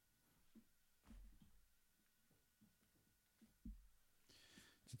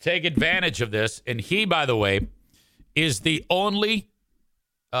 To take advantage of this, and he, by the way, is the only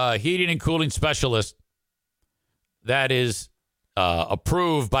heating and cooling specialist that is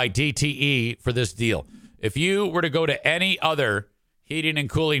approved by DTE for this deal. If you were to go to any other heating and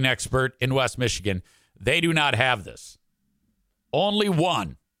cooling expert in West Michigan, they do not have this. Only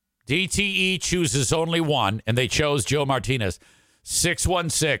one. DTE chooses only one, and they chose Joe Martinez.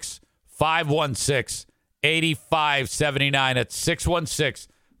 616-516-8579. That's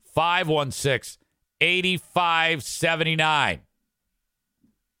 616-516-8579.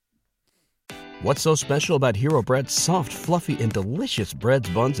 What's so special about Hero Bread's soft, fluffy, and delicious breads,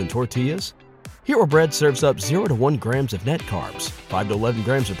 buns, and tortillas? Hero Bread serves up 0 to 1 grams of net carbs, 5 to 11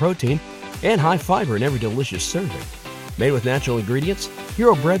 grams of protein, and high fiber in every delicious serving. Made with natural ingredients,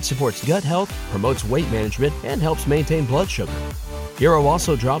 Hero Bread supports gut health, promotes weight management, and helps maintain blood sugar. Hero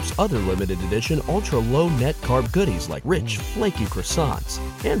also drops other limited edition ultra-low net carb goodies like rich, flaky croissants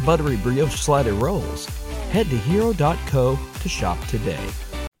and buttery brioche slider rolls. Head to hero.co to shop today.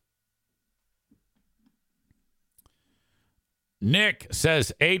 Nick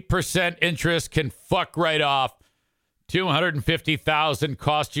says 8% interest can fuck right off. $250,000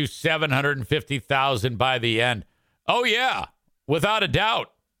 cost you $750,000 by the end. Oh yeah, without a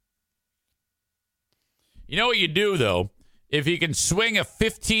doubt. You know what you do though? If you can swing a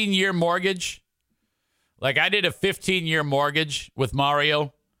 15-year mortgage, like I did a 15-year mortgage with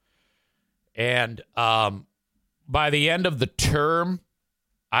Mario, and by the end of the term,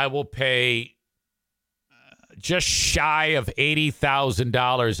 I will pay just shy of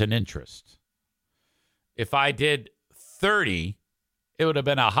 $80,000 in interest. If I did 30, it would have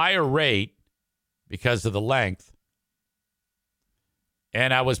been a higher rate because of the length.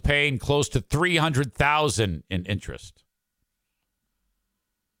 And I was paying close to $300,000 in interest.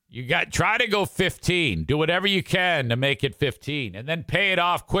 Try to go 15. Do whatever you can to make it 15 and then pay it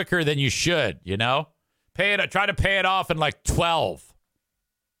off quicker than you should, you know? Try to pay it off in like 12.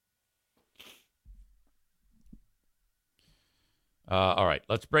 All right,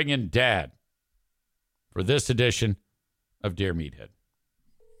 let's bring in Dad for this edition of Dear Meathead.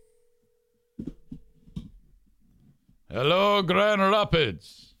 Hello, Grand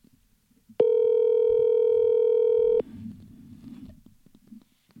Rapids.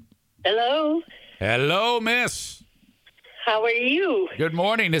 Hello. Hello, miss. How are you? Good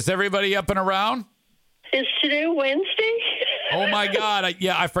morning. Is everybody up and around? Is today Wednesday? Oh, my God.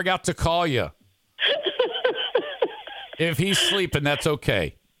 I forgot to call you. If he's sleeping, that's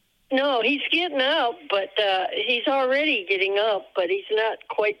okay. No, he's getting up, but he's already getting up, but he's not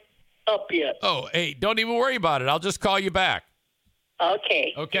quite up yet. Oh, hey, don't even worry about it. I'll just call you back.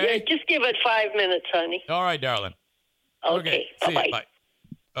 Okay. Okay? Yeah, just give it 5 minutes, honey. All right, darling. Okay. See Bye-bye. you. Bye.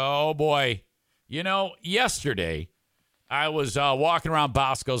 Oh, boy. You know, yesterday, I was walking around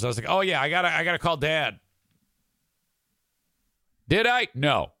Bosco's. I was like, oh, yeah, I gotta call Dad. Did I?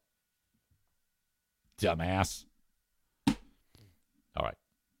 No. Dumbass. All right.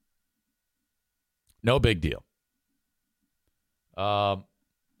 No big deal.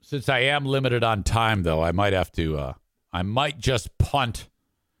 Since I am limited on time, though, I might have to, I might just punt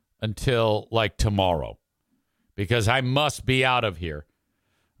until like tomorrow because I must be out of here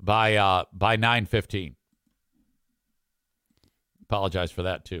by 9:15. Apologize for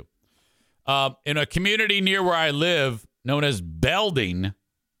that, too. In a community near where I live, known as Belding,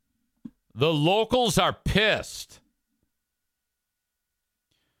 the locals are pissed.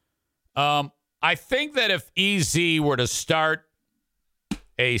 I think that if EZ were to start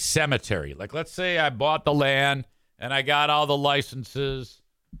a cemetery, like let's say I bought the land and I got all the licenses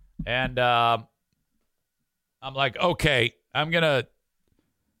and I'm like, okay, I'm going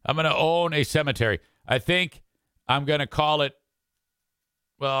to own a cemetery. I think I'm going to call it,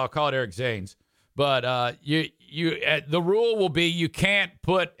 well, I'll call it Eric Zane's, but the rule will be you can't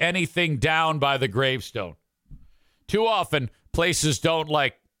put anything down by the gravestone. Too often places don't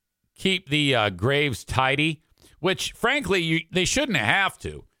keep the graves tidy, which, frankly, they shouldn't have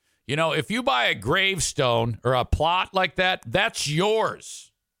to. You know, if you buy a gravestone or a plot like that, that's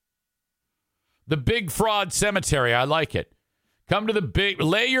yours. The Big Fraud Cemetery, I like it. Come to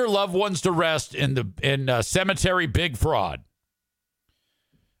lay your loved ones to rest in Cemetery Big Fraud.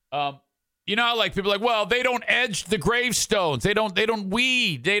 You know, like people are like, well, they don't edge the gravestones. They don't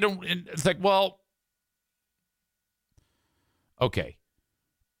weed. It's like, well, okay.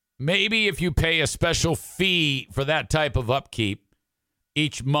 maybe if you pay a special fee for that type of upkeep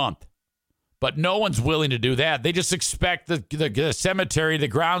each month. But no one's willing to do that. They just expect the cemetery, the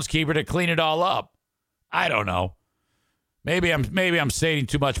groundskeeper, to clean it all up. I don't know. Maybe I'm saying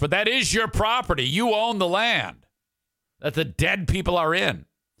too much, but that is your property. You own the land that the dead people are in.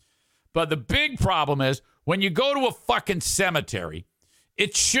 But the big problem is when you go to a fucking cemetery,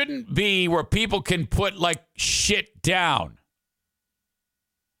 it shouldn't be where people can put like shit down.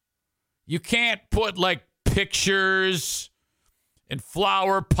 You can't put like pictures and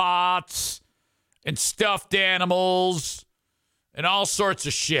flower pots and stuffed animals and all sorts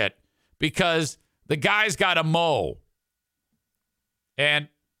of shit because the guy's got to mow. And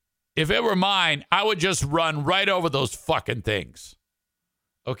if it were mine, I would just run right over those fucking things.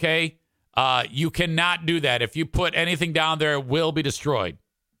 Okay? You cannot do that. If you put anything down there, it will be destroyed.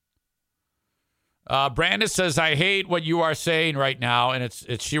 Brandis says, I hate what you are saying right now. And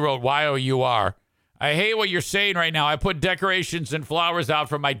it's she wrote Y-O-U-R. I hate what you're saying right now. I put decorations and flowers out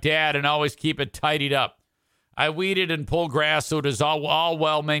for my dad and always keep it tidied up. I weeded and pull grass so it is all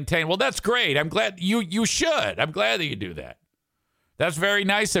well maintained. Well, that's great. I'm glad you should. I'm glad that you do that. That's very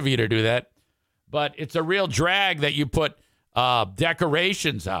nice of you to do that. But it's a real drag that you put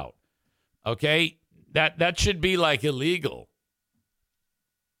decorations out. Okay? That should be like illegal.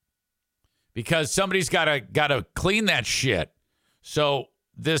 Because somebody's got to clean that shit. So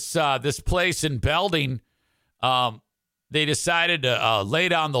this place in Belding, they decided to lay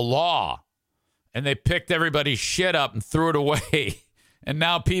down the law, and they picked everybody's shit up and threw it away. And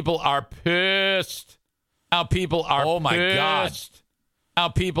now people are pissed. Now people are oh my pissed. God. Now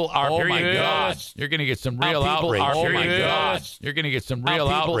people are oh my God. You're going to get some real outrage. Oh my God. You're going to get some real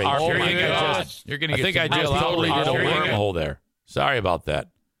outrage. Oh my God. You're going to get some real outrage. I totally did a wormhole there. Sorry about that.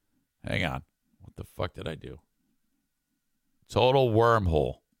 Hang on. What the fuck did I do? Total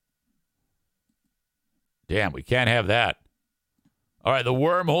wormhole. Damn, we can't have that. All right, the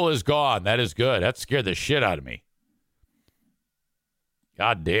wormhole is gone. That is good. That scared the shit out of me.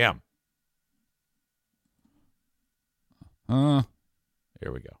 God damn.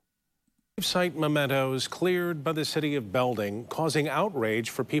 Here we go. Site mementos cleared by the city of Belding, causing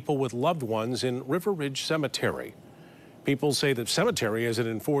outrage for people with loved ones in River Ridge Cemetery. People say the cemetery hasn't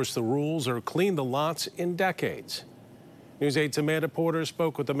enforced the rules or cleaned the lots in decades. News 8's Amanda Porter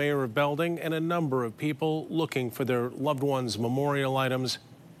spoke with the mayor of Belding and a number of people looking for their loved ones' memorial items.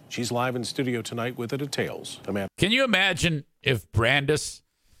 She's live in studio tonight with the details. Amanda. Can you imagine if Brandis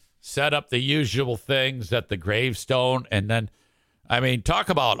set up the usual things at the gravestone and then, I mean, talk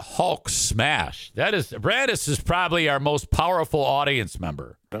about Hulk smash. Brandis is probably our most powerful audience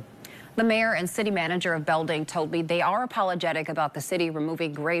member. The mayor and city manager of Belding told me they are apologetic about the city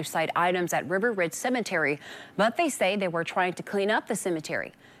removing gravesite items at River Ridge Cemetery, but they say they were trying to clean up the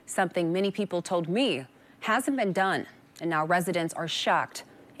cemetery, something many people told me hasn't been done. And now residents are shocked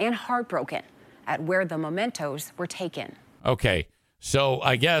and heartbroken at where the mementos were taken. Okay, so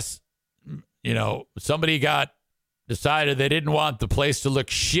I guess, somebody decided they didn't want the place to look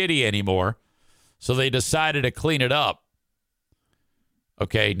shitty anymore, so they decided to clean it up.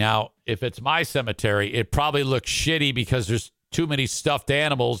 Okay, now, if it's my cemetery, it probably looks shitty because there's too many stuffed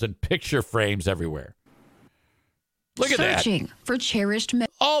animals and picture frames everywhere. Look at that. Searching for cherished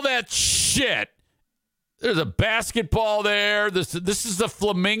all that shit. There's a basketball there. This is the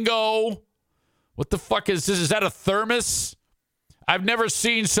flamingo. What the fuck is this? Is that a thermos? I've never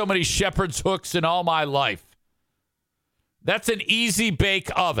seen so many shepherd's hooks in all my life. That's an easy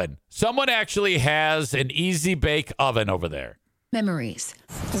bake oven. Someone actually has an easy bake oven over there. Memories.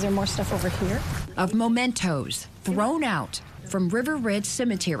 Is there more stuff over here? Of mementos thrown out from River Ridge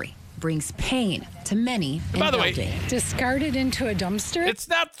Cemetery brings pain to many in By the way, Belding. Discarded into a dumpster? It's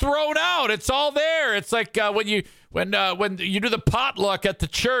not thrown out. It's all there. It's like when you do the potluck at the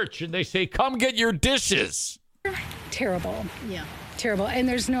church and they say, "Come get your dishes." Terrible. Yeah. Terrible. And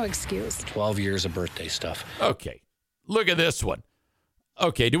there's no excuse. 12 years of birthday stuff. Okay. Look at this one.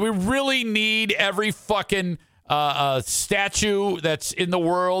 Okay. Do we really need every fucking statue that's in the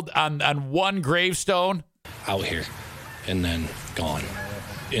world on one gravestone? Out here and then gone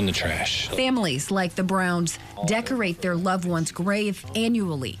in the trash. Families like the Browns decorate their loved one's grave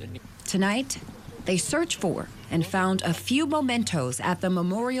annually. Tonight, they search for and found a few mementos at the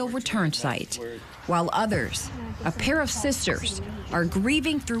memorial return site, while others, a pair of sisters, are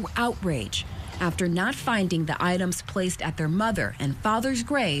grieving through outrage after not finding the items placed at their mother and father's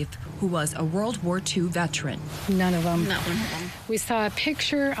grave, who was a World War II veteran. None of them. Not one of them. We saw a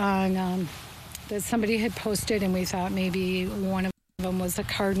picture on that somebody had posted, and we thought maybe one of them was a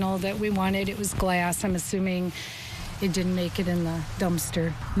cardinal that we wanted. It was glass. I'm assuming it didn't make it in the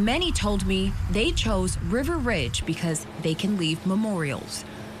dumpster. Many told me they chose River Ridge because they can leave memorials.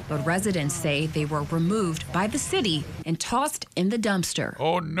 But residents say they were removed by the city and tossed in the dumpster.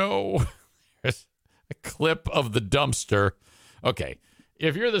 Oh, no. There's a clip of the dumpster. Okay.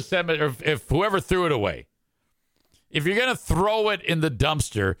 If you're the cemetery, if whoever threw it away, if you're going to throw it in the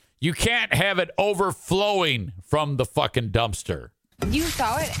dumpster, you can't have it overflowing from the fucking dumpster. You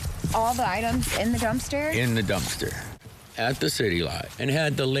saw it, all the items in the dumpster? In the dumpster at the city lot. And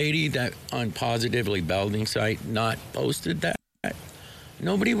had the lady that on Positively Belding site not posted that,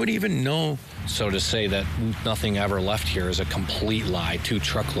 nobody would even know. So to say that nothing ever left here is a complete lie. 2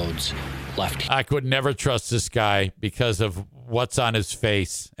 truckloads left here. I could never trust this guy because of what's on his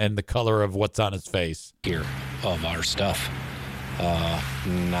face and the color of what's on his face. Here of our stuff.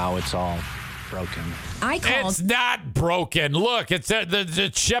 Now it's all broken. I called It's not broken. Look, it's at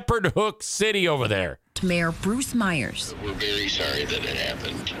the Shepherd Hook City over there. Mayor Bruce Myers. We're very sorry that it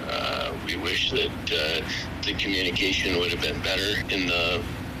happened. We wish that the communication would have been better. In the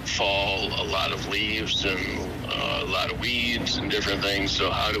fall, a lot of leaves and a lot of weeds and different things.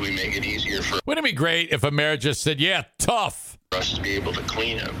 So how do we make it easier for Wouldn't it be great if a mayor just said, yeah, tough. us to be able to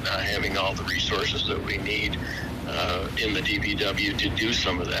clean it, not having all the resources that we need in the DPW to do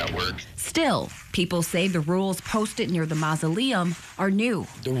some of that work. Still, people say the rules posted near the mausoleum are new.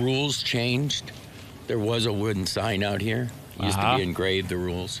 The rules changed. There was a wooden sign out here. It used to be engraved, the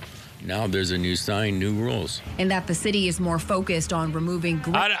rules. Now there's a new sign, new rules. And that the city is more focused on removing...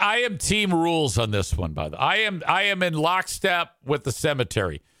 I am team rules on this one, by the way. I am in lockstep with the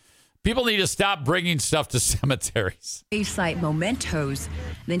cemetery. People need to stop bringing stuff to cemeteries. Gravesite mementos,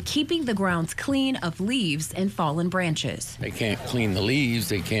 then keeping the grounds clean of leaves and fallen branches. They can't clean the leaves,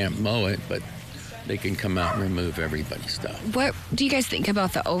 they can't mow it, but they can come out and remove everybody's stuff. What do you guys think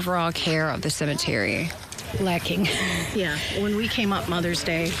about the overall care of the cemetery? Lacking. Yeah, when we came up Mother's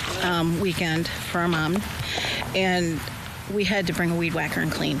Day weekend for our mom, and we had to bring a weed whacker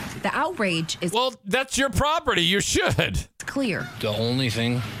and clean. The outrage is... Well, that's your property. You should. Clear. The only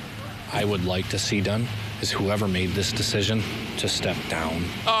thing I would like to see done is whoever made this decision to step down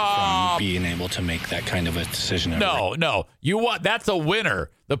from being able to make that kind of a decision. No. That's a winner.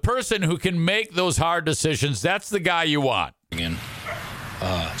 The person who can make those hard decisions, that's the guy you want. Again,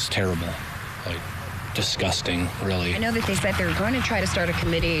 it's terrible. Like, disgusting, really. I know that they said they're going to try to start a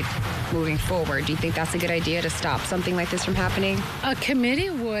committee moving forward. Do you think that's a good idea to stop something like this from happening? A committee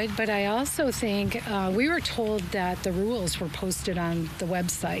would, but I also think we were told that the rules were posted on the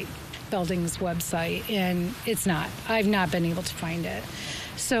website, Belding's website, and it's not. I've not been able to find it.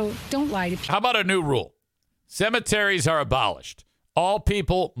 So don't lie to people. How about a new rule? Cemeteries are abolished. All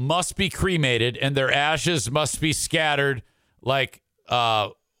people must be cremated and their ashes must be scattered like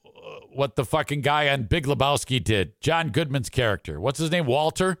what the fucking guy on Big Lebowski did. John Goodman's character. What's his name?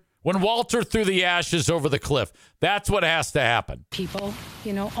 Walter? When Walter threw the ashes over the cliff. That's what has to happen. People,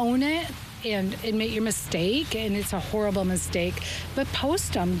 own it and admit your mistake, and it's a horrible mistake, but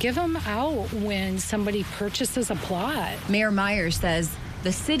post them. Give them out when somebody purchases a plot. Mayor Myers says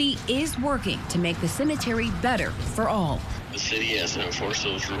the city is working to make the cemetery better for all. The city has to enforce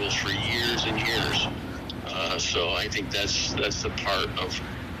those rules for years and years. So I think that's the part of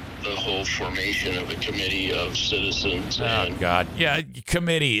the whole formation of a committee of citizens. Oh, God. Yeah,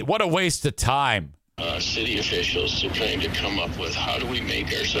 committee. What a waste of time. City officials to trying to come up with how do we make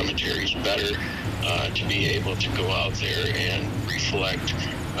our cemeteries better to be able to go out there and reflect.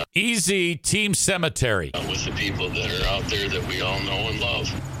 Easy Team Cemetery. With the people that are out there that we all know and love.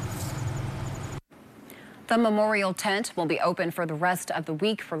 The memorial tent will be open for the rest of the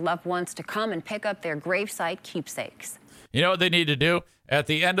week for loved ones to come and pick up their gravesite keepsakes. You know what they need to do? At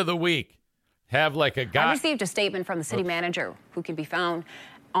the end of the week, have like a guy. I received a statement from the city manager who can be found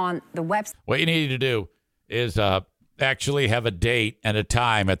on the website. What you need to do is actually have a date and a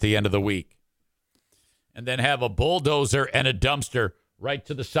time at the end of the week. And then have a bulldozer and a dumpster right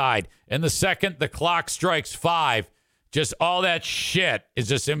to the side. And the second the clock strikes 5, just all that shit is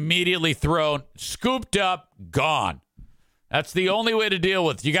just immediately thrown, scooped up, gone. That's the only way to deal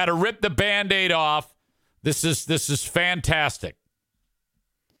with it. You got to rip the Band-Aid off. This is fantastic.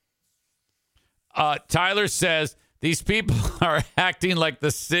 Tyler says these people are acting like the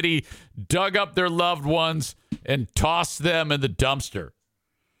city dug up their loved ones and tossed them in the dumpster.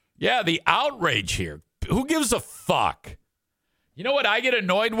 Yeah, the outrage here. Who gives a fuck? You know what I get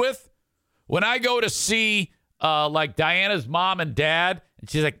annoyed with? When I go to see like Diana's mom and dad, and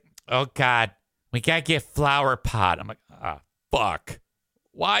she's like, oh, God, we got to get a flower pot. I'm like, fuck.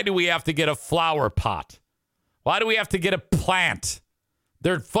 Why do we have to get a flower pot? Why do we have to get a plant?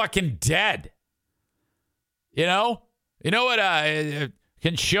 They're fucking dead. You know what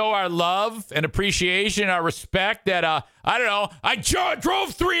can show our love and appreciation, our respect? That, I don't know, I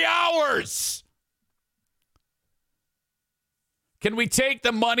drove 3 hours. Can we take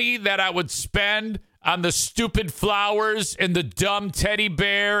the money that I would spend on the stupid flowers and the dumb teddy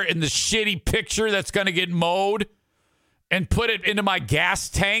bear and the shitty picture that's going to get mowed and put it into my gas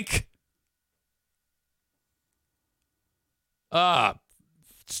tank?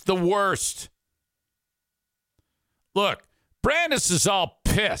 It's the worst. Look, Brandis is all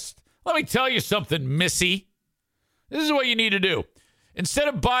pissed. Let me tell you something, Missy. This is what you need to do. Instead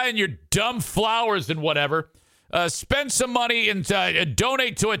of buying your dumb flowers and whatever, spend some money and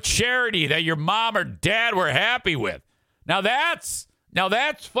donate to a charity that your mom or dad were happy with. Now that's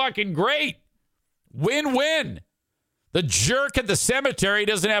fucking great. Win-win. The jerk at the cemetery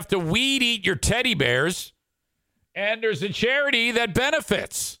doesn't have to weed eat your teddy bears. And there's a charity that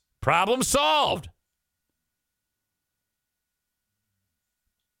benefits. Problem solved.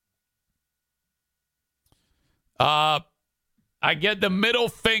 I get the middle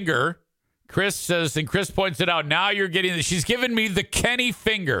finger. Chris says, and Chris points it out, now you're getting, she's giving me the Kenny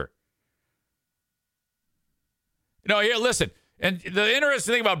finger. You know, here, listen. And the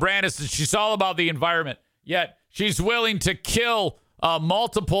interesting thing about Brandis is she's all about the environment, yet she's willing to kill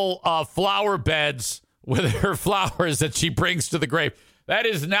multiple flower beds with her flowers that she brings to the grave. That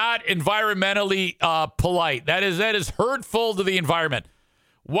is not environmentally polite. That is hurtful to the environment.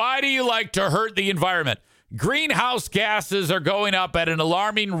 Why do you like to hurt the environment? Greenhouse gases are going up at an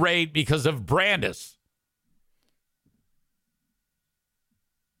alarming rate because of Brandis.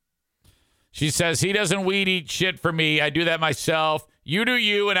 She says, he doesn't weed eat shit for me. I do that myself. You do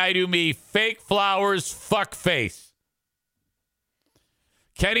you and I do me. Fake flowers, fuck face.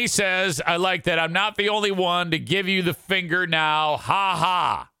 Kenny says, I like that. I'm not the only one to give you the finger now. Ha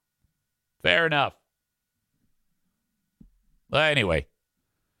ha. Fair enough. Well, anyway.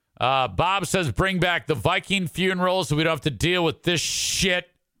 Bob says, bring back the Viking funeral so we don't have to deal with this shit.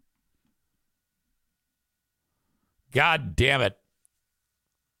 God damn it.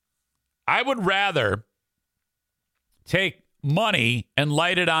 I would rather take money and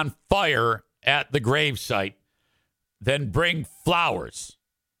light it on fire at the gravesite than bring flowers.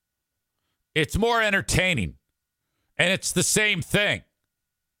 It's more entertaining, and it's the same thing.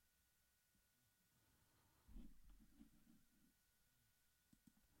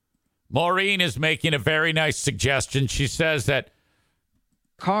 Maureen is making a very nice suggestion. She says that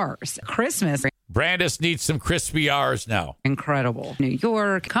cars, Christmas. Brandis needs some crispy R's now. Incredible. New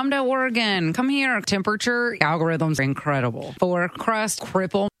York, come to Oregon, come here. Temperature, algorithms, incredible. For crust,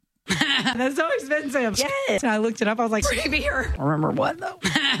 cripple. That's so expensive. Yes. And I looked it up. I was like, beer. Remember what, though?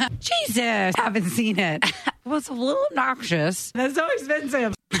 Jesus. Haven't seen it. It was a little obnoxious. That's so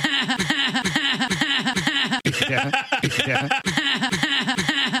expensive.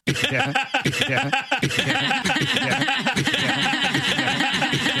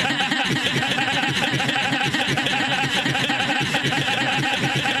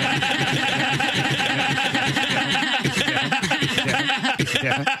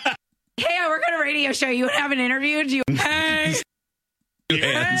 Hey, I work on a radio show. You haven't interviewed you. Hey.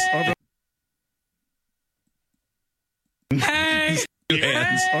 Hands. Hey.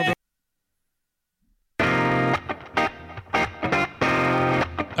 Hands.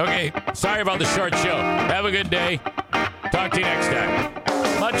 Okay, sorry about the short show. Have a good day. Talk to you next time.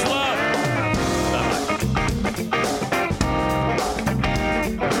 Much love.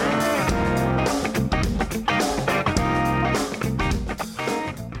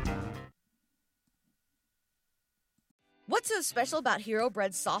 What's so special about Hero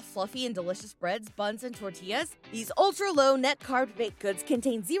Bread's soft, fluffy, and delicious breads, buns, and tortillas? These ultra-low net-carb baked goods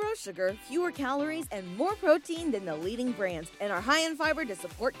contain zero sugar, fewer calories, and more protein than the leading brands, and are high in fiber to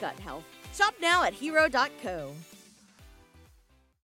support gut health. Shop now at hero.co.